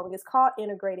 is growing. It's called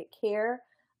integrated care.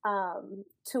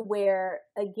 To where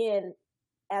again,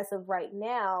 as of right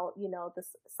now, the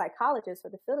psychologists for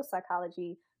the field of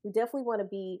psychology, we definitely want to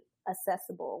be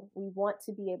accessible. We want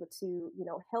to be able to,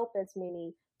 help as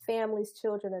many families,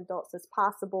 children, adults as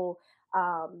possible.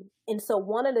 And so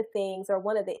one of the things or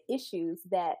one of the issues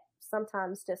that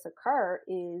sometimes just occur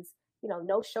is,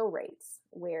 no show rates,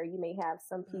 where you may have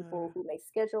some people Uh, who may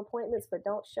schedule appointments but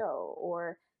don't show,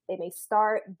 or they may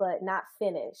start but not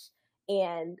finish.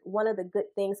 And one of the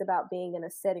good things about being in a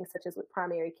setting such as with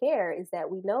primary care is that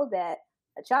we know that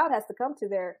a child has to come to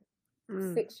their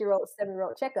Mm. 6-year-old,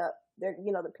 7-year-old checkup. They're,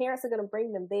 the parents are going to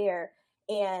bring them there,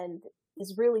 and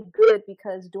it's really good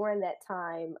because during that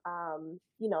time,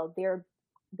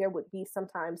 there would be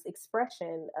sometimes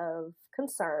expression of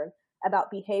concern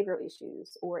about behavioral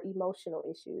issues or emotional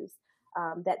issues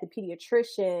that the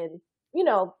pediatrician,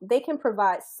 they can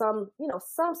provide some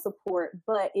support,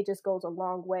 but it just goes a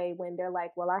long way when they're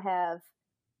like, well, I have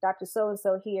Dr. So and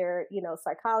so here,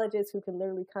 psychologists who can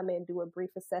literally come in, do a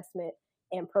brief assessment,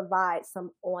 and provide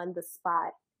some on the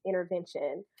spot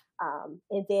intervention,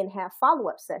 and then have follow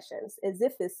up sessions as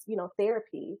if it's,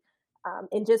 therapy.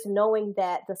 And just knowing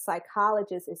that the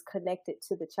psychologist is connected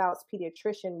to the child's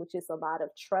pediatrician, which is a lot of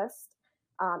trust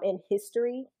and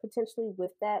history potentially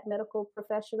with that medical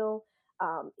professional,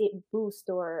 it boosts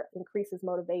or increases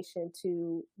motivation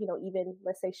to, even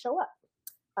let's say show up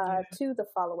Yeah. to the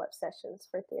follow up sessions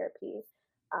for therapy.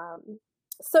 Um,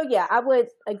 so yeah, I would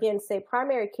again say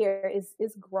primary care is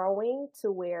growing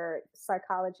to where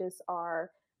psychologists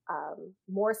are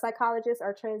more psychologists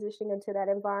are transitioning into that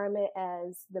environment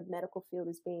as the medical field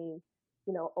is being,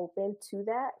 open to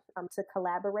that, to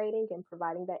collaborating and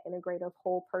providing that integrative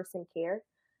whole person care.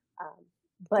 Um,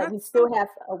 but we That's so still have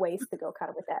a ways to go kind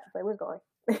of with that, but we're going.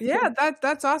 Yeah,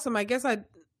 that's awesome. I guess I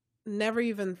never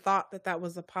even thought that that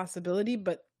was a possibility,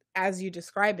 but as you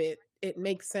describe it, it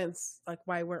makes sense. Like,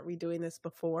 why weren't we doing this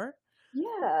before?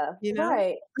 Yeah, You know?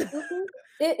 right. hmm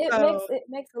it makes So it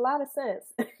makes a lot of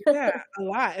sense. yeah, a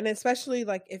lot. And especially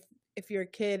like if you're a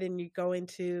kid and you go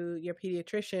into your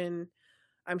pediatrician,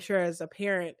 I'm sure as a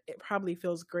parent, it probably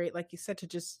feels great, like you said, to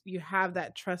just you have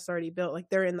that trust already built. Like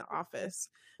they're in the office.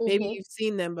 Maybe hmm you've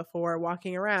seen them before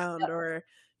walking around, Yep. or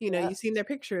Yep. you've seen their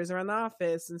pictures around the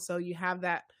office, and so you have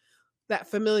that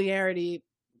familiarity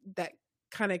that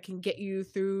kind of can get you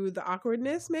through the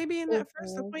awkwardness maybe in that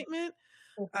first hmm appointment.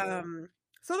 hmm Um,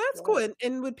 so that's cool. Yeah.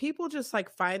 And would people just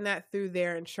like find that through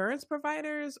their insurance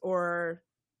providers, or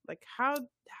like how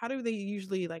do they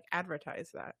usually like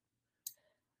advertise that?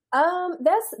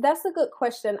 That's a good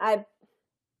question.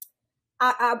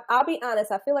 I'll be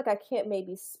honest. I feel like I can't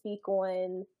maybe speak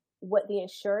on what the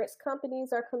insurance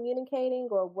companies are communicating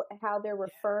or how they're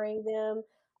referring them.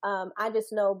 I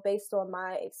just know based on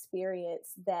my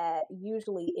experience that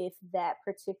usually if that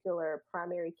particular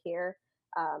primary care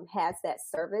has that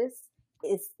service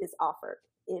is offered.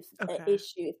 If an Okay.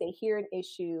 issue, if they hear an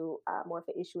issue, or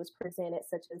if an issue is presented,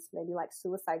 such as maybe like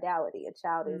suicidality, a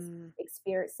child is Mm,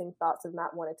 experiencing thoughts of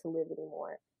not wanting to live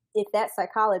anymore, if that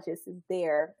psychologist is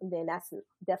there, then that's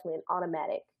definitely an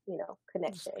automatic,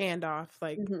 just connection. hand off,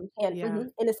 like, yeah.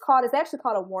 And it's actually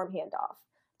called a warm handoff,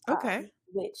 Okay.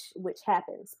 which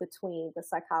happens between the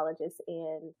psychologist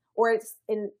or it's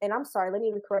and I'm sorry, let me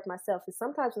even correct myself. It's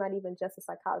sometimes not even just a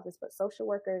psychologist, but social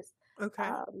workers,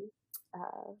 Okay. um,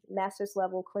 master's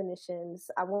level clinicians.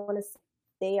 I want to say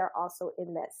they are also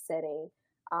in that setting,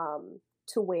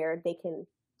 to where they can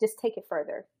just take it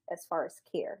further as far as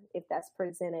care if that's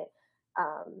presented.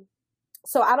 Um,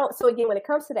 so I don't. So again, when it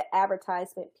comes to the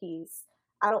advertisement piece,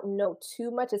 I don't know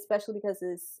too much, especially because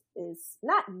it's is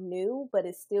not new, but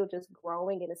it's still just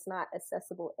growing and it's not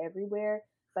accessible everywhere.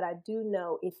 But I do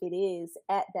know if it is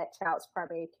at that child's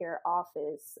primary care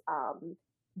office,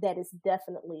 that is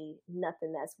definitely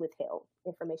nothing that's withheld.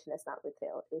 Information that's not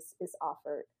withheld is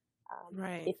offered,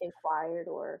 Right. if inquired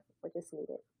or just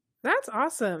needed. That's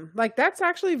awesome. Like, that's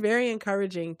actually very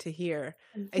encouraging to hear.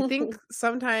 I think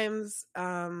sometimes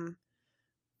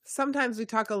we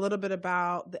talk a little bit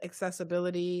about the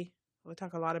accessibility. We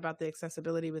talk a lot about the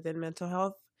accessibility within mental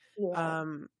health. Yeah.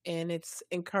 And it's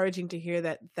encouraging to hear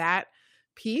that that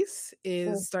piece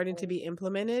is starting to Mhm. be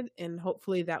implemented, and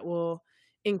hopefully that will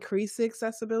increase the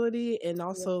accessibility and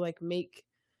Yeah. also like make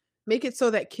it so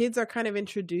that kids are kind of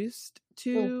introduced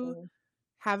to Mhm.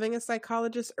 having a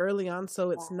psychologist early on,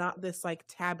 so it's Right. not this like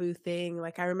taboo thing.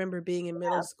 Like I remember being in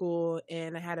middle Yeah. school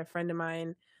and I had a friend of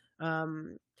mine,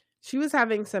 um, she was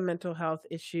having some mental health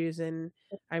issues, and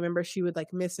I remember she would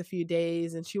like miss a few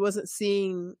days and she wasn't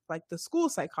seeing like the school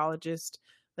psychologist.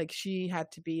 Like she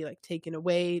had to be like taken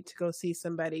away to go see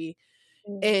somebody.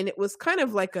 Mm. And it was kind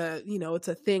of like it's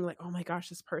a thing like, oh my gosh,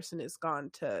 this person is gone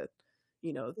to,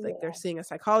 like they're Yeah. seeing a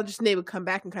psychologist, and they would come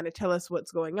back and kind of tell us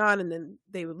what's going on, and then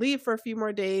they would leave for a few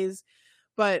more days.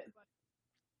 But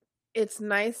it's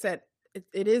nice that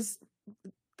it is,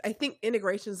 I think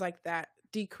integrations like that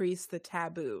decrease the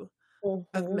taboo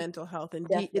of Mhm. mental health, and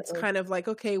it's Definitely. kind of like,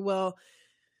 okay, well,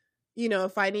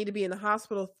 if I need to be in the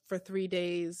hospital for 3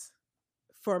 days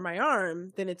for my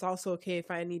arm, then it's also okay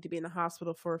if I need to be in the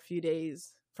hospital for a few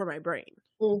days for my brain.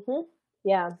 Mhm.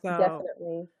 Yeah, So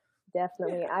definitely.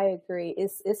 Definitely. yeah, I agree.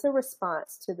 It's a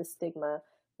response to the stigma,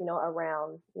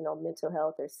 around, mental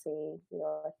health or seeing,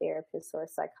 a therapist or a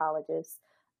psychologist,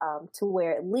 to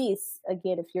where at least,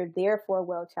 again, if you're there for a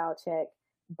well child check,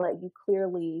 but you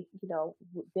clearly,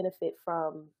 benefit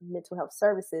from mental health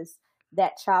services,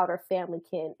 that child or family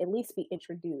can at least be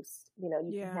introduced.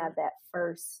 You can yeah, have that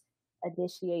first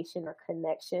initiation or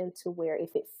connection to where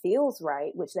if it feels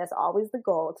right, which that's always the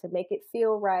goal, to make it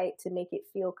feel right, to make it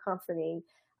feel comforting,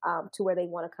 to where they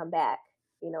want to come back,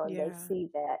 and they yeah. see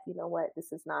that, what,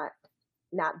 this is not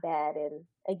bad. And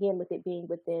again, with it being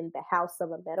within the house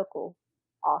of a medical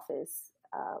office,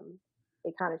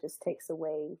 it kind of just takes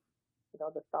away,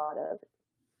 the thought of,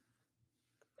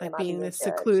 am Like I being being this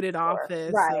judged? secluded Or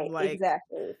office of right, like,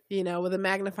 exactly. with a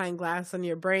magnifying glass on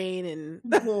your brain and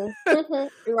Mhm, mhm,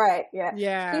 right, yeah.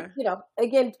 Keep, yeah,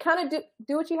 again, kinda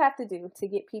do what you have to do to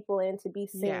get people in, to be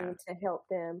yeah. seen, to help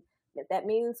them. If that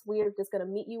means we're just gonna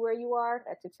meet you where you are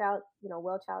at your child,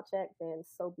 well child check, then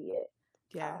so be it.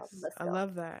 Yes, Let's I go.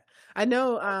 love that. I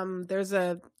know there's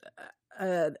an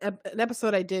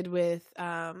episode I did with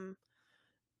a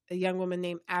young woman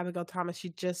named Abigail Thomas. She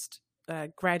just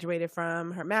graduated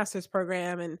from her master's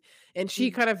program, and she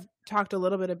Mhm, kind of talked a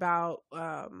little bit about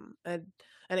an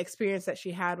experience that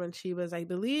she had when she was, I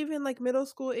believe, in like middle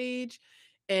school age,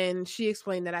 and she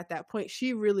explained that at that point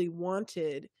she really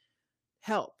wanted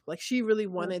help. Like she really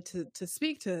mhm, wanted to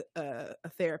speak to a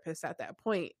therapist at that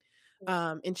point. mhm,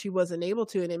 And she wasn't able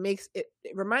to, and it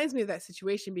reminds me of that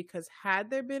situation because had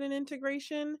there been an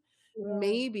integration,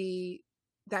 yeah, maybe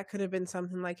that could have been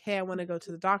something like, hey, I want to go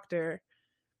to the doctor,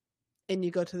 and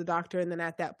you go to the doctor, and then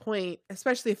at that point,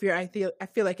 especially if you're, I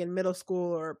feel like in middle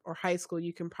school or high school,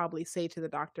 you can probably say to the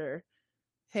doctor,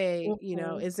 hey,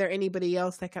 mhm, is there anybody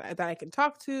else that I can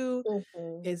talk to?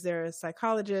 mhm, Is there a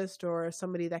psychologist or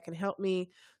somebody that can help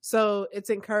me? So it's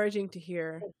encouraging to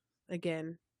hear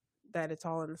again that it's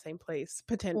all in the same place,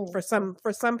 potent mhm, for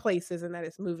some places, and that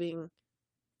it's moving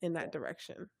in that yeah.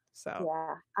 direction. So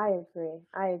Yeah, I agree.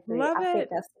 I agree. love I think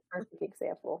it. that's the perfect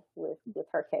example with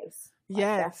her case.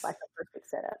 Like that's like Yes. a perfect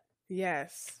setup.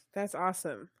 Yes. That's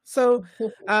awesome. So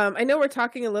I know we're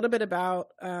talking a little bit about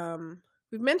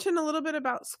we've mentioned a little bit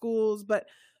about schools, but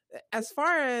as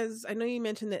far as I know, you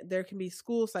mentioned that there can be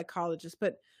school psychologists,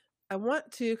 but I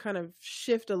want to kind of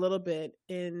shift a little bit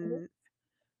Mhm, in,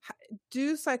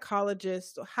 do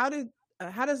psychologists, how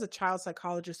does a child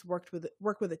psychologist work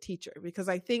with a teacher? Because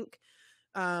I think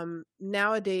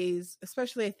nowadays,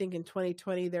 especially I think in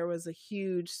 2020, there was a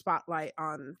huge spotlight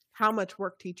on how much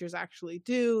work teachers actually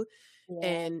do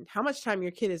yeah. and how much time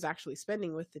your kid is actually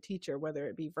spending with the teacher, whether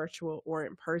it be virtual or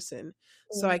in person.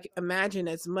 So Mhm, imagine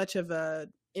as much of a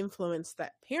influence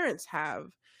that parents have,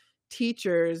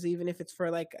 teachers, even if it's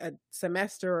for like a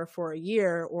semester or for a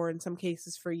year, or in some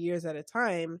cases for years at a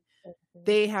time, mhm.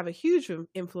 they have a huge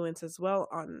influence as well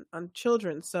on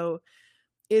children. So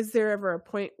is there ever a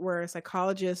point where a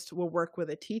psychologist will work with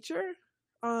a teacher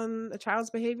on a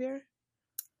child's behavior?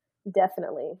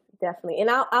 Definitely, definitely. And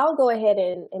I'll go ahead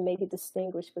and maybe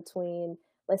distinguish between,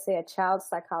 let's say, a child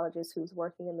psychologist who's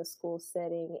working in the school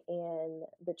setting and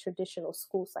the traditional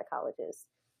school psychologist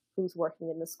who's working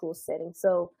in the school setting.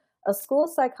 So a school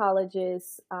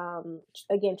psychologist,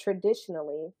 again,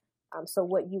 traditionally, so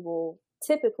what you will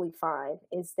typically find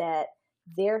is that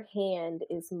their hand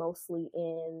is mostly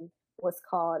in what's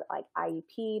called like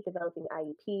IEP, developing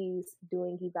IEPs,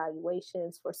 doing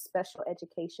evaluations for special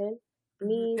education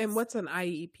Mhm. And needs. what's an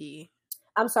IEP?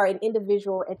 I'm sorry, an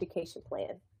individual education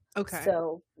plan. Okay.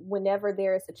 So whenever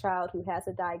there is a child who has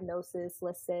a diagnosis,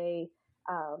 let's say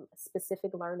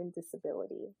specific learning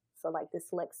disability, so like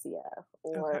dyslexia,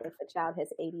 or Okay. if a child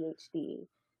has ADHD,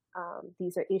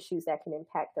 these are issues that can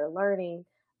impact their learning.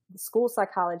 The school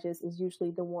psychologist is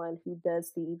usually the one who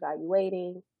does the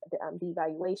evaluating, the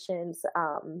evaluations,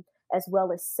 as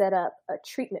well as set up a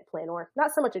treatment plan, or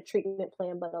not so much a treatment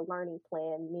plan, but a learning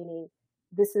plan, meaning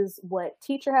this is what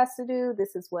teacher has to do,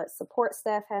 this is what support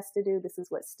staff has to do, this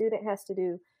is what student has to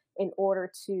do in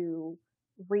order to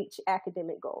reach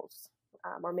academic goals,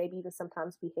 or maybe even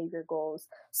sometimes behavior goals.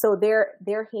 So their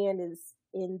hand is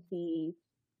in the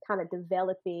kind of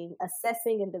developing,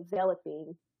 assessing and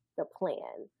developing the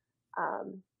plan.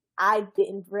 um, I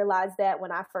didn't realize that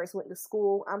when I first went to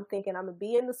school. I'm thinking I'm gonna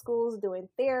be in the schools doing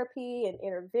therapy and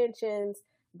interventions,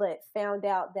 but found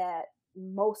out that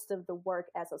most of the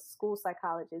work as a school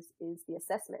psychologist is the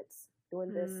assessments,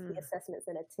 doing the Mm, assessments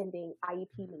and attending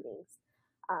IEP meetings,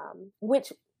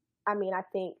 which, I mean, I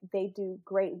think they do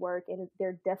great work, and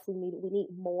they're definitely needed. We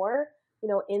need more,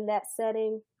 in that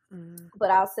setting. mm,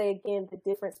 But I'll say again, the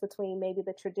difference between maybe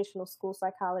the traditional school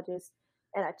psychologist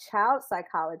and a child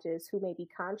psychologist who may be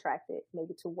contracted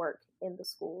maybe to work in the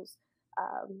schools.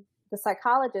 The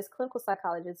psychologist, clinical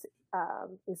psychologist,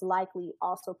 is likely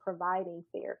also providing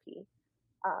therapy,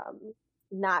 um,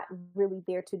 not really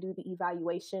there to do the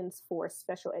evaluations for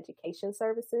special education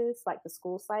services like the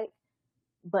school psych,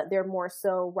 but they're more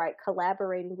so right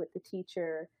collaborating with the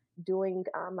teacher, doing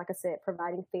like I said,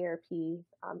 providing therapy,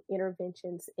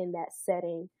 interventions in that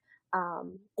setting.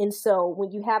 And so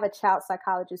when you have a child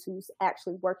psychologist who's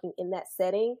actually working in that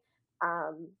setting,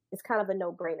 it's kind of a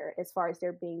no-brainer as far as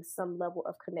there being some level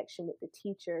of connection with the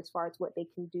teacher as far as what they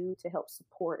can do to help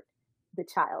support the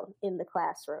child in the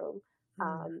classroom,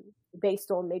 um,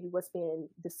 based on maybe what's being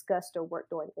discussed or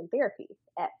worked on in therapy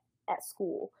at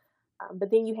school.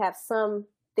 But then you have some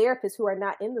therapists who are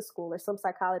not in the school, or some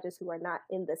psychologists who are not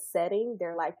in the setting.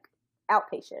 They're like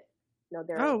outpatient.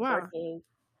 They're Oh, wow. working,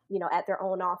 at their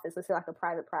own office. Let's say like a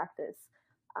private practice.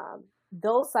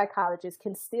 Those psychologists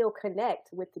can still connect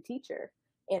with the teacher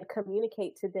and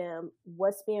communicate to them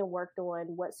what's being worked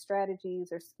on, what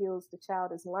strategies or skills the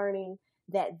child is learning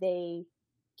that they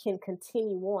can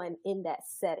continue on in that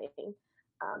setting.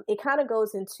 It kind of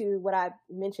goes into what I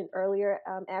mentioned earlier,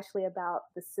 Ashley, about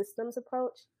the systems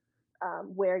approach,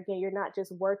 where, again, you're not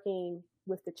just working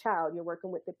with the child, you're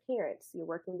working with the parents, you're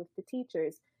working with the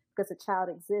teachers, because the child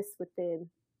exists within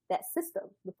that system,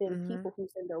 within people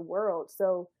who's in their world.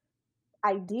 So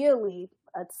ideally,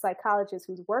 a psychologist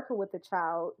who's working with a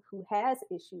child who has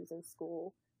issues in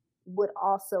school would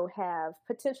also have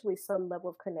potentially some level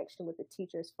of connection with the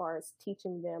teacher as far as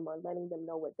teaching them or letting them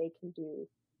know what they can do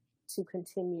to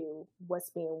continue what's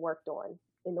being worked on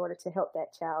in order to help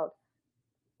that child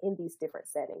in these different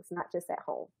settings, not just at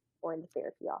home or in the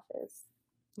therapy office.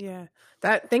 Yeah.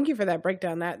 Thank you for that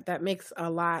breakdown. That makes a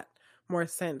lot more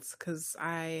sense, because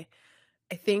I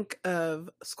think of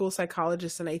school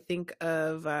psychologists and I think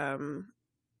of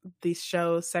these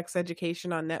shows, Sex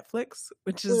Education on Netflix,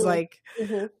 which is like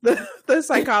the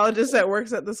psychologist that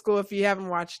works at the school. If you haven't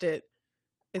watched it,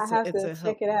 I have to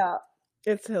check it out.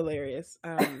 It's hilarious.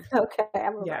 Okay,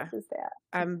 I'm gonna write this down.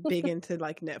 I'm big into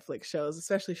like Netflix shows,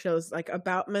 especially shows like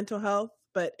about mental health,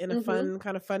 but in a fun,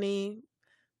 kind of funny,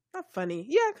 not funny,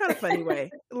 kind of funny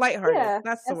way, lighthearted. Yeah,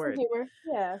 that's the word. Humor.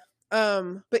 Yeah.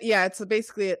 But yeah, it's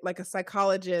basically like a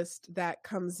psychologist that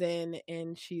comes in,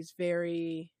 and she's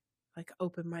very like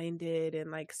open-minded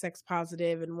and like sex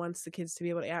positive and wants the kids to be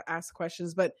able to ask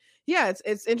questions. But yeah,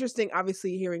 it's interesting,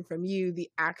 obviously, hearing from you the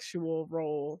actual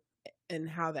role and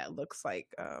how that looks like,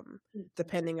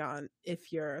 depending on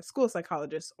if you're a school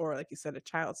psychologist or, like you said, a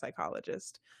child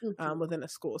psychologist within a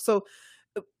school. So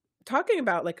talking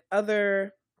about like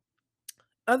other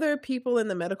people in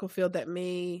the medical field that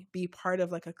may be part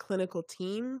of like a clinical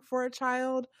team for a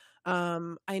child.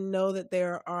 I know that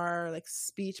there are like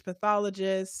speech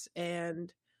pathologists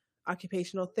and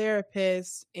occupational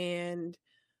therapists and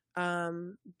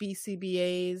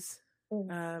BCBAs.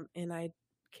 And I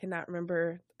cannot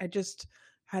remember. I just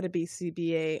had a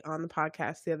BCBA on the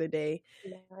podcast the other day.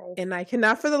 Nice. And I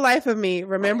cannot for the life of me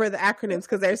remember the acronyms,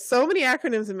 because there's so many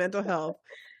acronyms in mental health.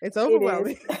 It's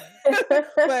overwhelming.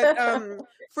 But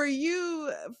for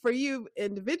you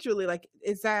individually, like,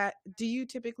 do you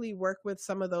typically work with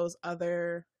some of those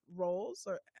other roles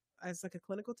or as like a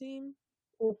clinical team?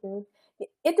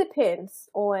 It depends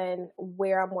on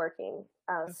where I'm working.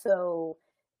 So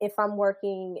if I'm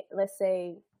working, let's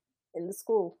say, in the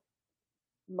school,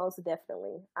 most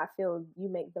definitely, I feel you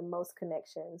make the most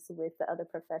connections with the other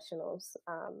professionals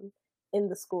in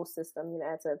the school system,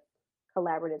 as a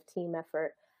collaborative team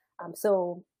effort.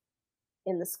 So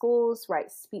in the schools, right,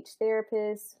 speech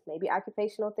therapists, maybe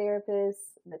occupational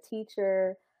therapists, the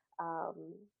teacher,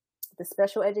 the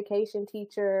special education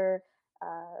teacher.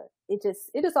 It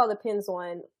just all depends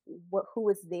on who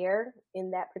is there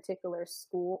in that particular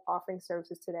school offering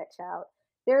services to that child.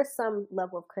 There's some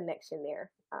level of connection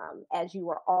there, as you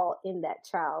are all in that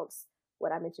child's,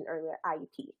 what I mentioned earlier,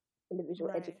 IEP, individual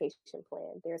education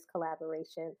plan. There's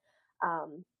collaboration.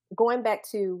 Going back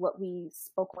to what we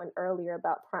spoke on earlier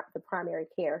about the primary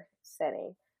care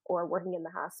setting or working in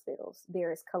the hospitals,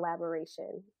 there is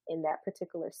collaboration in that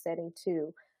particular setting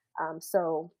too.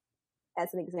 So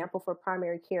as an example, for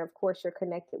primary care, of course, you're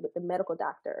connected with the medical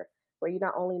doctor, where you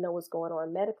not only know what's going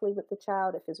on medically with the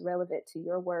child, if it's relevant to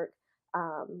your work,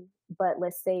 but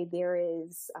let's say there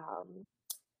is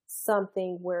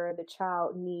something where the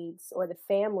child needs, or the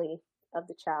family of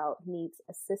the child needs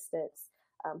assistance,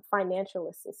 financial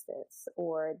assistance,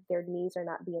 or their needs are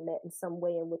not being met in some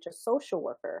way in which a social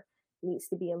worker needs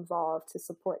to be involved to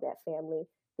support that family.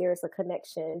 There is a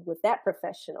connection with that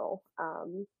professional,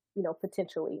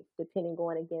 potentially, depending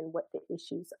on, again, what the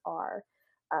issues are.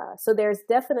 So there's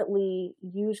definitely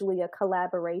usually a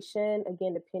collaboration,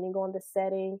 again, depending on the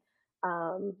setting.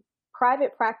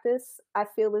 Private practice, I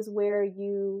feel, is where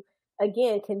you,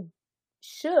 again,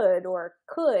 should or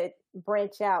could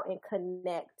branch out and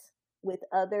connect with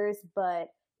others, but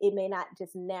it may not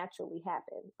just naturally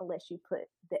happen unless you put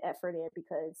the effort in,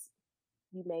 because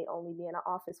you may only be in an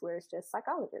office where it's just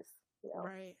psychologists,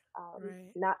 Right.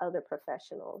 Right. not other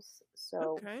professionals.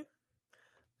 So, Okay.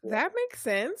 yeah. That makes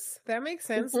sense. That makes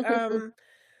sense.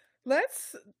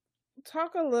 Let's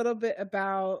talk a little bit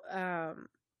about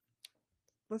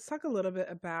let's talk a little bit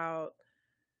about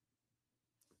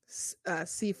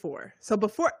C4. So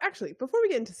before we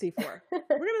get into C4,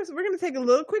 we're gonna take a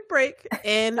little quick break,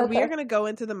 and we Okay. are gonna go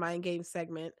into the mind game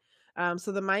segment.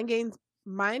 So the mind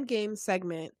game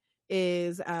segment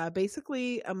is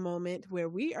basically a moment where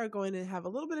we are going to have a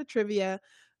little bit of trivia.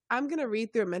 I'm going to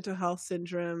read through a mental health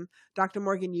syndrome. Dr.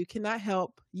 Morgan, you cannot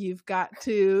help. You've got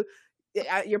to,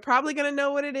 you're probably going to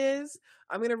know what it is.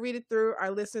 I'm going to read it through.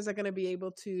 Our listeners are going to be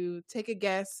able to take a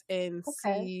guess and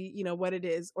Okay. see, what it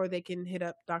is, or they can hit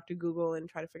up Dr. Google and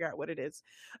try to figure out what it is.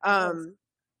 Yes.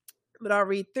 But I'll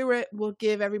read through it. We'll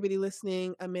give everybody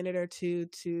listening a minute or two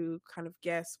to kind of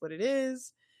guess what it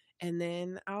is, and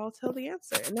then I'll tell the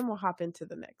answer, and then we'll hop into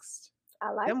the next.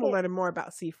 I like Then we'll it. learn more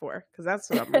about C4, because that's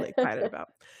what I'm really excited about.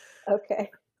 Okay.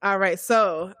 All right.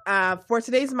 So for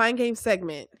today's mind game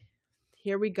segment,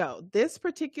 here we go. This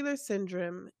particular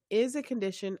syndrome is a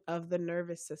condition of the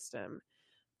nervous system.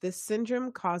 This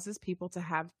syndrome causes people to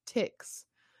have tics.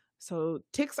 So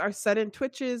tics are sudden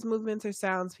twitches, movements, or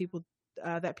sounds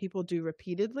that people do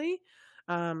repeatedly.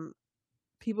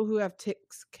 People who have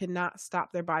tics cannot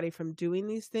stop their body from doing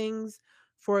these things.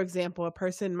 For example, a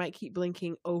person might keep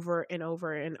blinking over and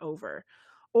over and over,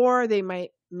 or they might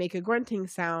make a grunting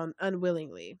sound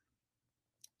unwillingly.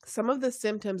 Some of the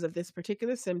symptoms of this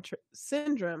particular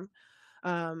syndrome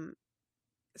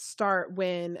start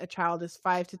when a child is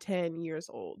 5 to 10 years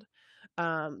old.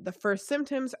 The first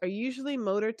symptoms are usually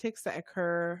motor tics that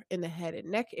occur in the head and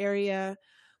neck area.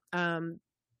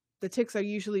 The tics are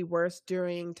usually worse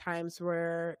during times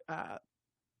where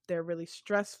they're really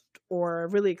stressed or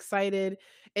really excited,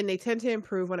 and they tend to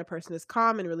improve when a person is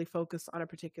calm and really focused on a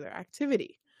particular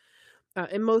activity.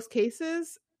 In most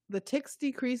cases, the tics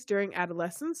decrease during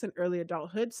adolescence and early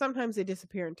adulthood. Sometimes they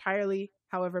disappear entirely.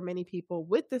 However, many people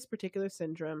with this particular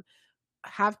syndrome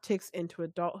have tics into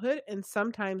adulthood, and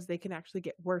sometimes they can actually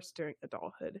get worse during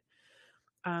adulthood.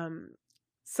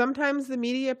 Sometimes the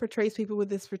media portrays people with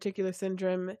this particular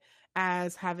syndrome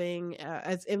as having,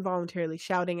 as involuntarily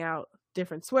shouting out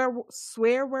different swear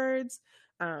words.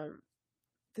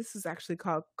 This is actually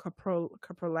called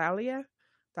coprolalia.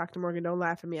 Dr. Morgan, don't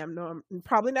laugh at me. I'm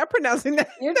probably not pronouncing that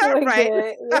You're doing right.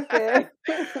 good. You're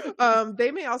good. They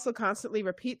may also constantly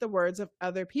repeat the words of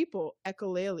other people,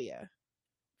 echolalia.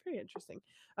 Very interesting.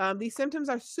 These symptoms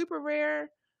are super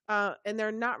rare, and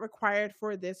they're not required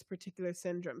for this particular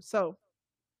syndrome. So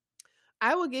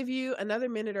I will give you another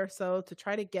minute or so to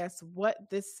try to guess what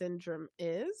this syndrome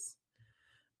is.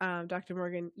 Dr.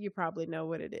 Morgan, you probably know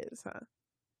what it is, huh?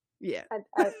 Yeah. I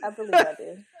believe I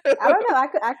do. I don't know.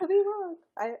 I could be wrong.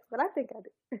 But I think I do.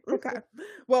 Okay.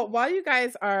 Well, while you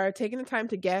guys are taking the time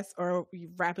to guess or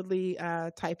rapidly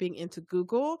typing into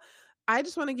Google, I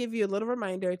just want to give you a little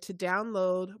reminder to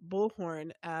download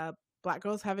Bullhorn. Black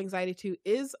Girls Have Anxiety Too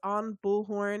is on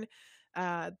Bullhorn.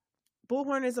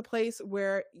 Bullhorn is a place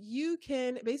where you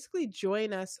can basically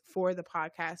join us for the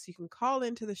podcast. You can call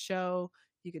into the show.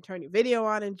 You can turn your video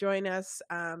on and join us.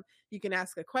 You can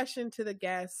ask a question to the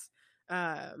guests.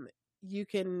 You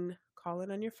can call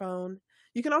in on your phone.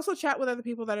 You can also chat with other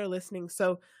people that are listening.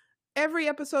 So every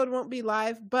episode won't be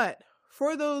live, but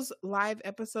for those live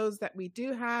episodes that we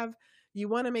do have, you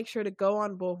want to make sure to go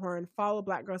on Bullhorn, follow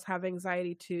Black Girls Have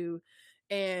Anxiety Too,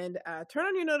 and turn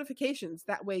on your notifications.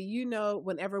 That way you know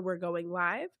whenever we're going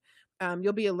live.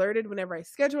 You'll be alerted whenever I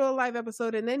schedule a live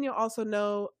episode, and then you'll also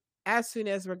know as soon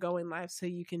as we're going live so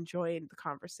you can join the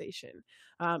conversation.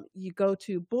 You go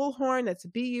to Bullhorn, that's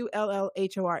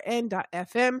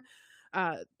BULLHORN.FM,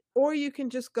 or you can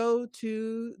just go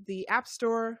to the App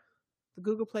Store, the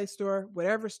Google Play Store,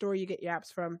 whatever store you get your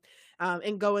apps from,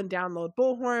 and go and download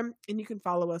Bullhorn, and you can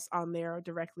follow us on there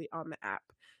directly on the app.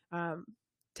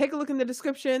 Take a look in the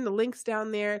description, the link's down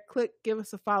there. Click, give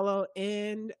us a follow,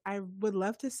 and I would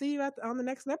love to see you on the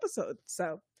next episode.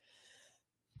 So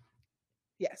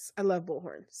yes, I love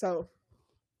Bullhorn. So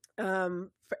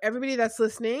for everybody that's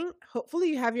listening, hopefully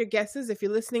you have your guesses. If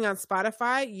you're listening on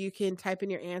Spotify, you can type in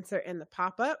your answer in the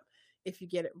pop-up. If you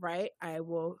get it right, I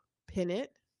will pin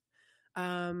it.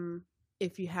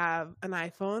 If you have an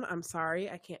iPhone, I'm sorry,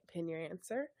 I can't pin your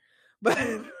answer. But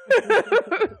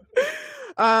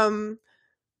um,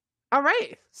 all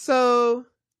right. So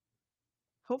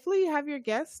hopefully you have your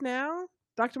guess now.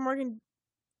 Dr. Morgan,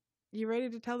 you ready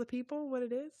to tell the people what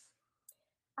it is?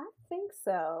 I think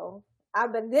so.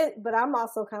 But I'm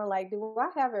also kind of like, do I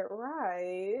have it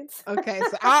right? Okay,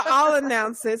 so I'll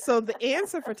announce it. So the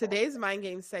answer for today's mind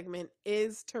game segment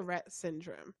is Tourette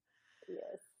syndrome.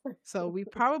 Yes. So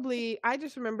I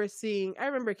just remember I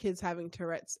remember kids having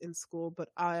Tourette's in school, but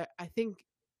I think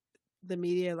the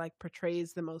media like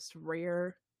portrays the most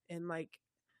rare and like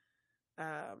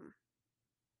um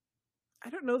I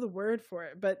don't know the word for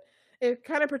it, but it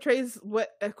kind of portrays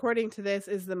what, according to this,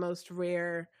 is the most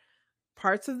rare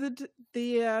parts of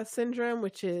the syndrome,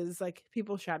 which is like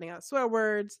people shouting out swear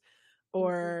words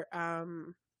or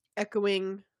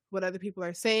echoing what other people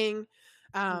are saying.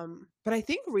 But I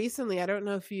think recently, I don't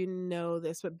know if you know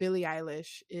this, but Billie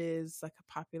Eilish is like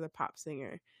a popular pop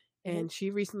singer, Mm-hmm. and she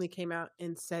recently came out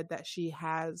and said that she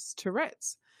has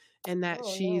Tourette's and that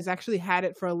Oh she's no. actually had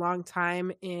it for a long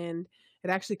time. And it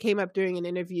actually came up during an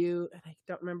interview, and I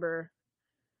don't remember.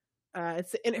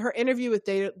 It's in her interview with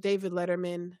David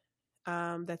Letterman.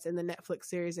 That's in the Netflix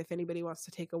series. If anybody wants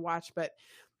to take a watch, but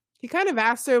he kind of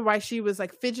asked her why she was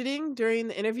like fidgeting during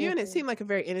the interview, and it Mm-hmm. seemed like a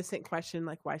very innocent question,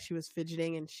 like why she was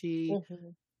fidgeting, and she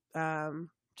Mm-hmm.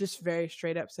 just very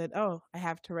straight up said, "Oh, I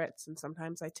have Tourette's, and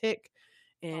sometimes I tick,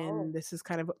 Oh, and this is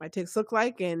kind of what my ticks look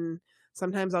like, and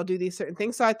sometimes I'll do these certain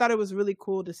things." So I thought it was really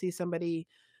cool to see somebody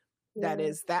that yeah.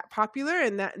 is that popular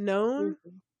and that known,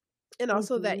 Mm-hmm. and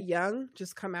also Mm-hmm. that young,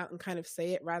 just come out and kind of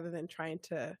say it rather than trying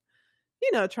to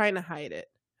hide it.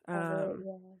 Of it, Um,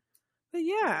 yeah. but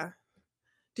yeah.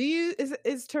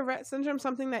 Is Tourette syndrome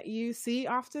something that you see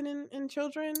often in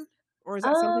children? Or is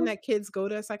that something Um, that kids go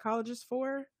to a psychologist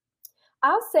for?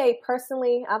 I'll say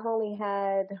personally, I've only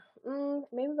had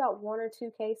maybe about one or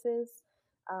two cases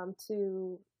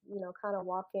to kind of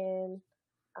walk in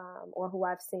or who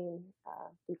I've seen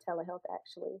through telehealth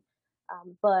actually.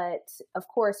 But of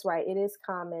course, right, it is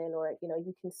common, or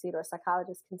you can see it, or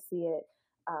psychologists can see it.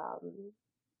 Um,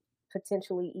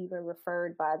 Potentially even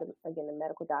referred by the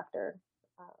medical doctor,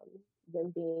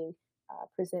 them being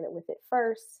presented with it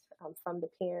first from the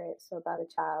parents or by the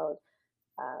child.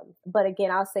 But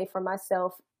again, I'll say for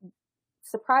myself,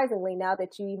 surprisingly, now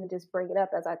that you even just bring it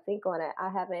up, as I think on it, I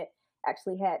haven't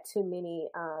actually had too many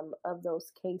of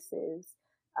those cases.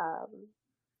 Um,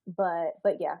 but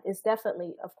yeah, it's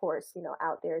definitely, of course,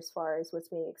 out there as far as what's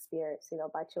being experienced,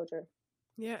 by children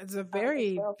Yeah, it's a as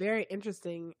very, well. very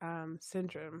interesting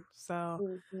syndrome. So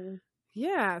Mm-hmm.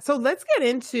 yeah. So let's get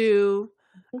into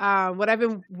what I've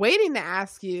been waiting to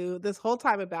ask you this whole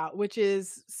time about, which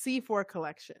is C4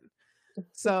 collection.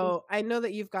 So I know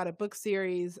that you've got a book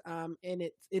series, and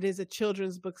it is a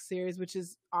children's book series, which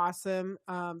is awesome.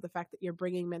 The fact that you're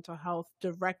bringing mental health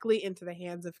directly into the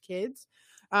hands of kids.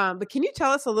 But can you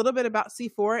tell us a little bit about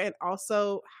C4 and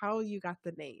also how you got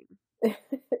the name?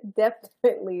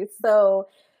 Definitely. So,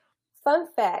 fun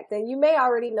fact, and you may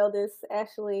already know this,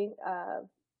 Ashley.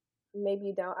 Maybe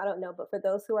you don't. I don't know. But for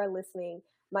those who are listening,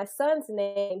 my son's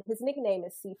name, his nickname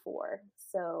is C4.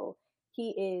 So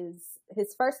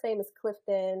his first name is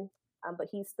Clifton, but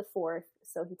he's the fourth.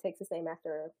 So he takes his name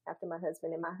after my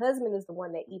husband. And my husband is the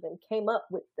one that even came up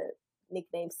with the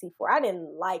nickname C4. I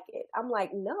didn't like it. I'm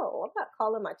like, no, I'm not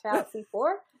calling my child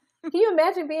C4. Can you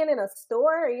imagine being in a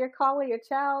store and you're calling your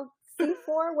child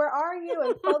C4? Where are you?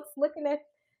 And folks looking at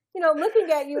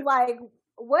you like,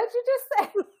 what'd you just say?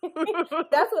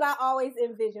 That's what I always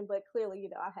envision, but clearly,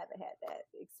 I haven't had that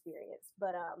experience.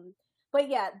 But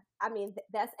yeah, I mean,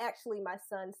 that's actually my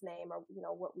son's name, or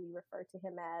what we refer to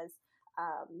him as.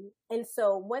 And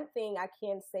so, one thing I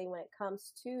can say when it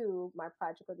comes to my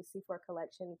project or the C4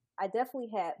 collection, I definitely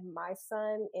had my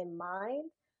son in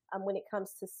mind when it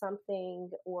comes to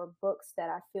something or books that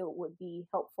I feel would be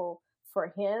helpful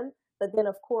for him. But then,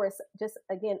 of course, just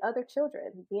again, other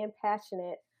children, being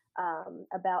passionate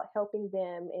about helping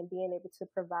them and being able to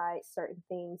provide certain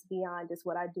things beyond just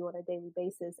what I do on a daily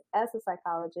basis as a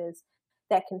psychologist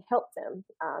that can help them,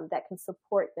 that can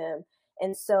support them.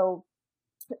 And so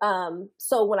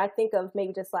when I think of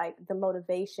maybe just like the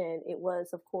motivation, it was,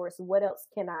 of course, what else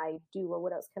can I do or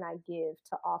what else can I give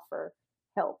to offer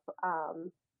help?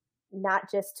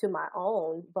 Not just to my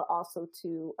own, but also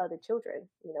to other children,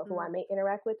 who I may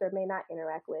interact with or may not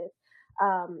interact with.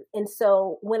 And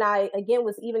so when I, again,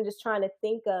 was even just trying to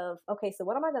think of, okay, so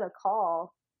what am I going to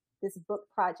call this book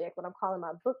project, what I'm calling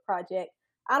my book project?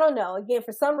 I don't know. Again,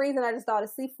 for some reason, I just thought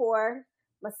of C4,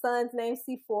 my son's name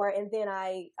C4. And then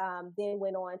I then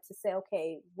went on to say,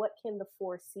 okay, what can the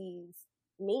four C's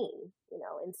mean,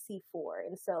 in C4?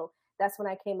 And so that's when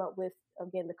I came up with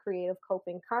again, the creative,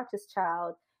 coping, conscious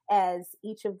child, as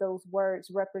each of those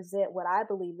words represent what I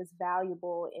believe is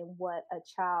valuable in what a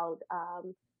child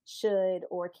should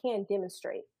or can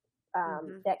demonstrate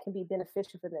that can be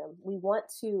beneficial for them. We want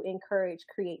to encourage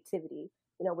creativity,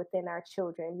 within our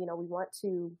children. We want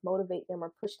to motivate them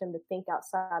or push them to think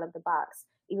outside of the box,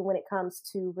 even when it comes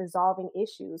to resolving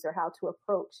issues or how to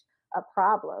approach a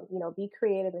problem. Be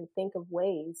creative and think of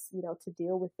ways, to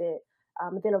deal with it.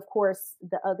 Then, of course,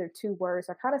 the other two words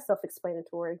are kind of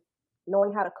self-explanatory: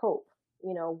 knowing how to cope,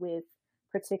 with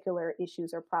particular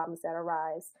issues or problems that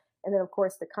arise. And then, of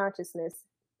course, the consciousness,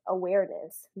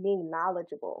 awareness, being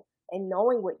knowledgeable and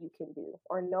knowing what you can do,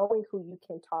 or knowing who you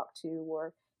can talk to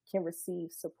or can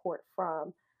receive support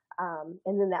from.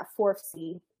 And then that fourth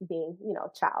C being,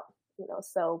 child,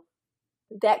 so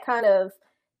that kind of,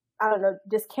 I don't know,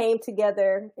 just came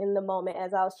together in the moment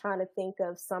as I was trying to think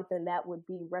of something that would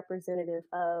be representative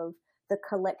of the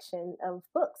collection of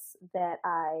books that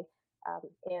I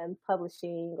am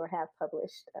publishing or have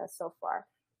published so far.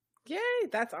 Yay,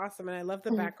 that's awesome. And I love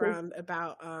the background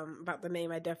about the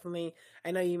name.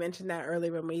 I know you mentioned that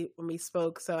earlier when we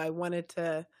spoke, so I wanted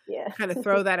to kind of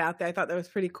throw that out there. I thought that was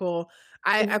pretty cool.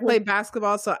 I played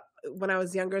basketball so when I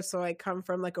was younger, so I come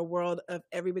from like a world of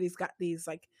everybody's got these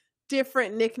like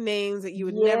different nicknames that you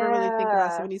would never really think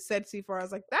about. So when you said C4, I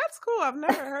was like, that's cool. I've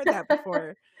never heard that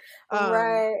before.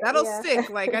 Right. That'll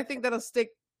stick. Like, I think that'll stick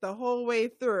the whole way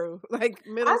through, like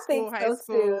middle school, high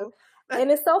school. Too. And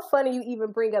it's so funny you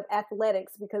even bring up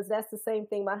athletics, because that's the same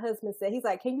thing my husband said. He's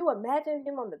like, can you imagine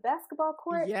him on the basketball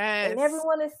court? Yes. And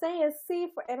everyone is saying C4,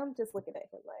 and I'm just looking at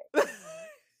him like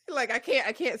like I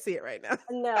can't see it right now.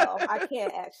 No, I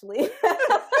can't actually.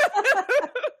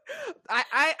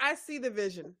 I see the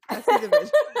vision. I see the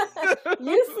vision.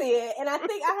 You see it, and I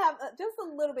think I have just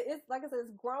a little bit. It's like I said,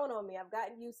 it's grown on me. I've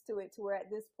gotten used to it to where at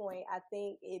this point, I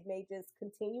think it may just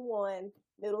continue on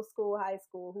middle school, high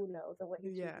school. Who knows? And what he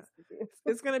chooses to do.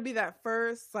 It's gonna be that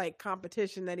first like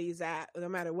competition that he's at, no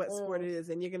matter what sport it is,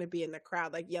 and you're gonna be in the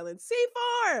crowd like yelling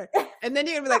C4, and then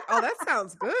you're gonna be like, "Oh, that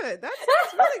sounds good. That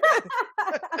sounds really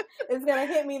good." It's gonna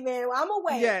hit me then. Well, I'm gonna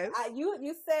wait. Yes.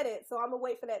 You said it, so I'm gonna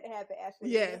wait for that to happen, Ashley.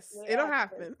 Yes, it'll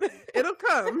happen. It'll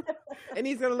come, and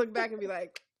he's gonna look back and be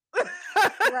like,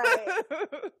 "Right,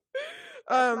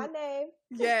 my name."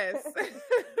 Yes.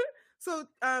 So,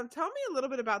 tell me a little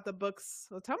bit about the books.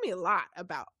 Well, tell me a lot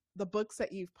about the books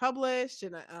that you've published,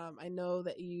 and I know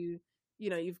that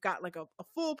you've got like a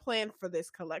full plan for this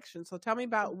collection. So, tell me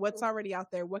about what's already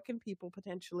out there. What can people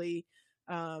potentially,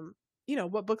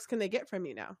 what books can they get from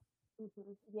you now?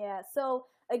 Yeah. So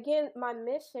again, my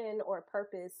mission or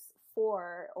purpose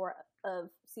of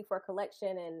C4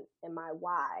 Collection and my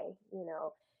why,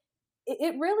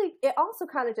 it also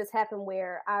kind of just happened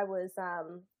where I was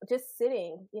just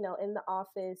sitting, in the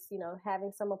office,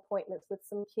 having some appointments with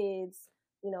some kids,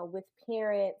 with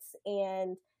parents,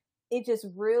 and it just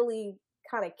really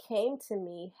kind of came to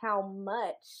me how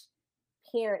much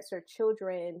parents or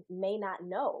children may not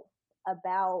know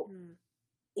about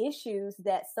issues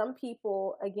that some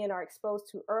people, again, are exposed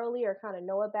to early or kind of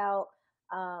know about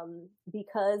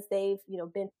because they've,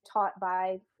 been taught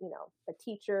by, a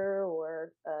teacher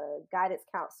or a guidance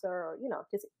counselor or,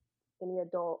 just any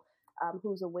adult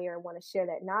who's aware and want to share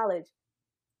that knowledge.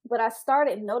 But I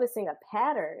started noticing a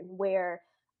pattern where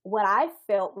what I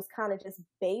felt was kind of just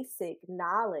basic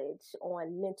knowledge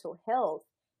on mental health,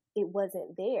 it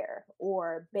wasn't there,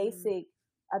 or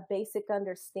a basic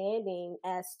understanding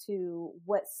as to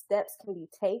what steps can be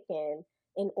taken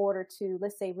in order to,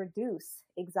 let's say, reduce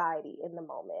anxiety in the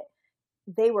moment.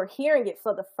 They were hearing it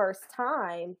for the first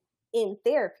time in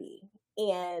therapy.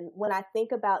 And when I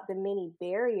think about the many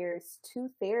barriers to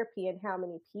therapy and how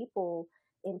many people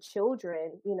and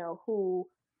children, who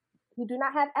do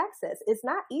not have access, it's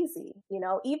not easy.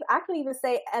 Even I can even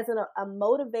say, as a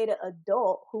motivated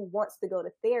adult who wants to go to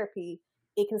therapy,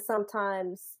 it can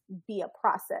sometimes be a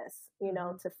process,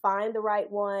 to find the right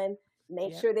one,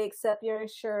 make sure they accept your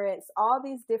insurance, all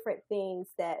these different things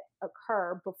that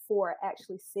occur before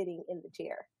actually sitting in the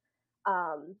chair.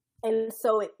 And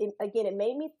so it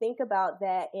made me think about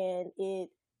that, and it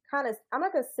kind of, I'm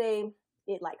not going to say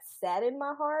it like sat in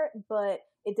my heart, but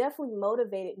it definitely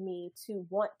motivated me to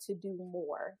want to do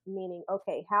more, meaning,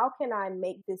 okay, how can I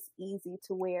make this easy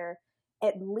to where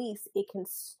at least it can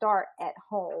start at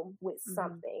home with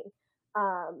something,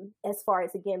 as far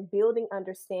as, again, building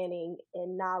understanding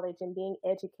and knowledge and being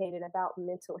educated about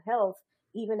mental health,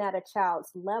 even at a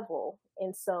child's level.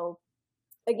 And so,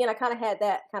 again, I kind of had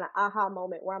that kind of aha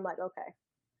moment where I'm like, okay,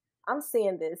 I'm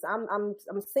seeing this. I'm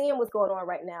seeing what's going on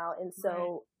right now. And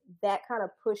so that kind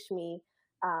of pushed me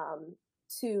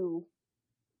to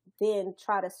then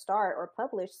try to start or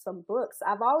publish some books.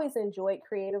 I've always enjoyed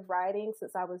creative writing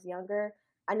since I was younger.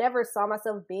 I never saw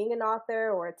myself being an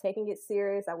author or taking it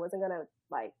serious. I wasn't going to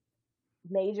like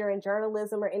major in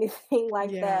journalism or anything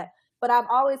like Yeah. that. But I've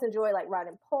always enjoyed like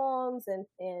writing poems and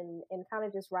kind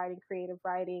of just writing creative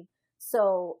writing.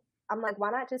 So I'm like,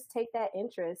 why not just take that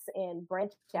interest and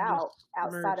branch out Just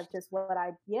outside merged. of just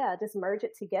just merge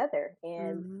it together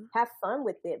and Mm-hmm. have fun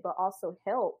with it, but also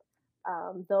help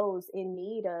those in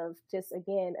need of just,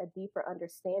 again, a deeper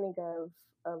understanding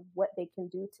of what they can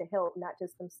do to help not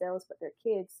just themselves, but their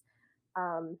kids.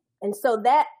 And so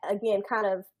that, again, kind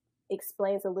of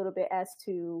explains a little bit as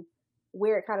to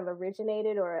where it kind of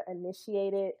originated or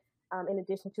initiated, in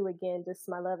addition to, again, just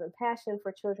my love and passion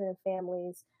for children and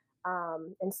families.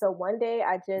 And so one day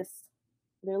I just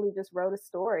literally just wrote a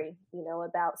story,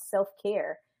 about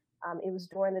self-care. It was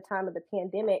during the time of the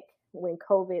pandemic when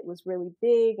COVID was really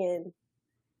big. And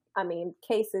I mean,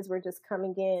 cases were just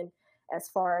coming in as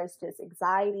far as just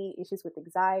anxiety, issues with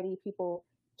anxiety,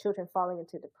 children falling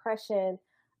into depression,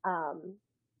 um,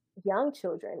 young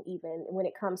children, even when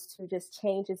it comes to just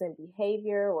changes in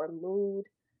behavior or mood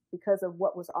because of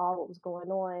what was going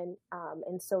on.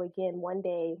 And so, again, one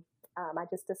day I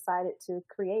just decided to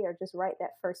create or just write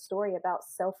that first story about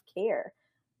self care.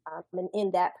 And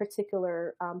in that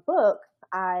particular book,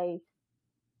 I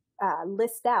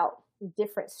list out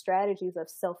different strategies of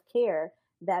self care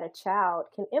that a child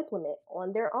can implement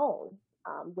on their own,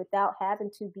 without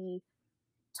having to be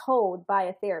told by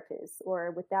a therapist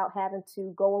or without having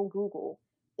to go on Google.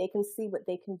 They can see what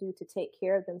they can do to take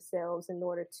care of themselves in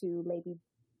order to maybe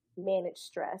manage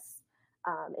stress,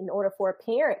 in order for a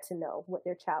parent to know what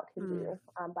their child can do,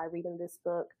 by reading this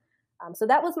book. So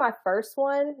that was my first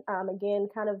one. Again,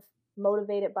 kind of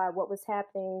motivated by what was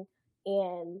happening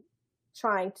and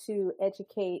trying to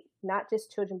educate not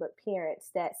just children but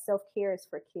parents that self-care is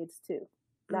for kids too,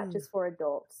 not just for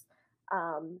adults.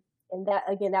 And that,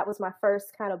 again, that was my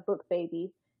first kind of book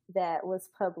baby that was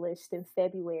published in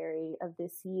February of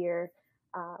this year.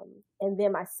 And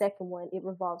then my second one, it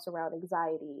revolves around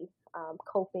anxiety,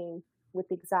 coping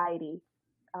with anxiety.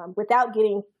 Without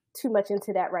getting too much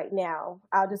into that right now,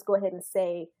 I'll just go ahead and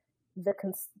say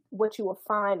what you will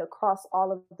find across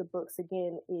all of the books,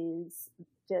 again, is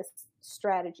just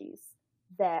strategies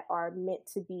that are meant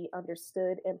to be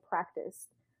understood and practiced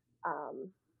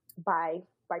by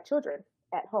children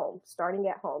at home, starting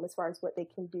at home, as far as what they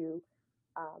can do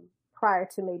prior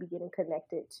to maybe getting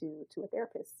connected to a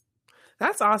therapist.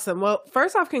 That's awesome. Well,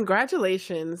 first off,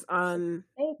 congratulations on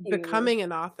becoming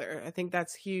an author. I think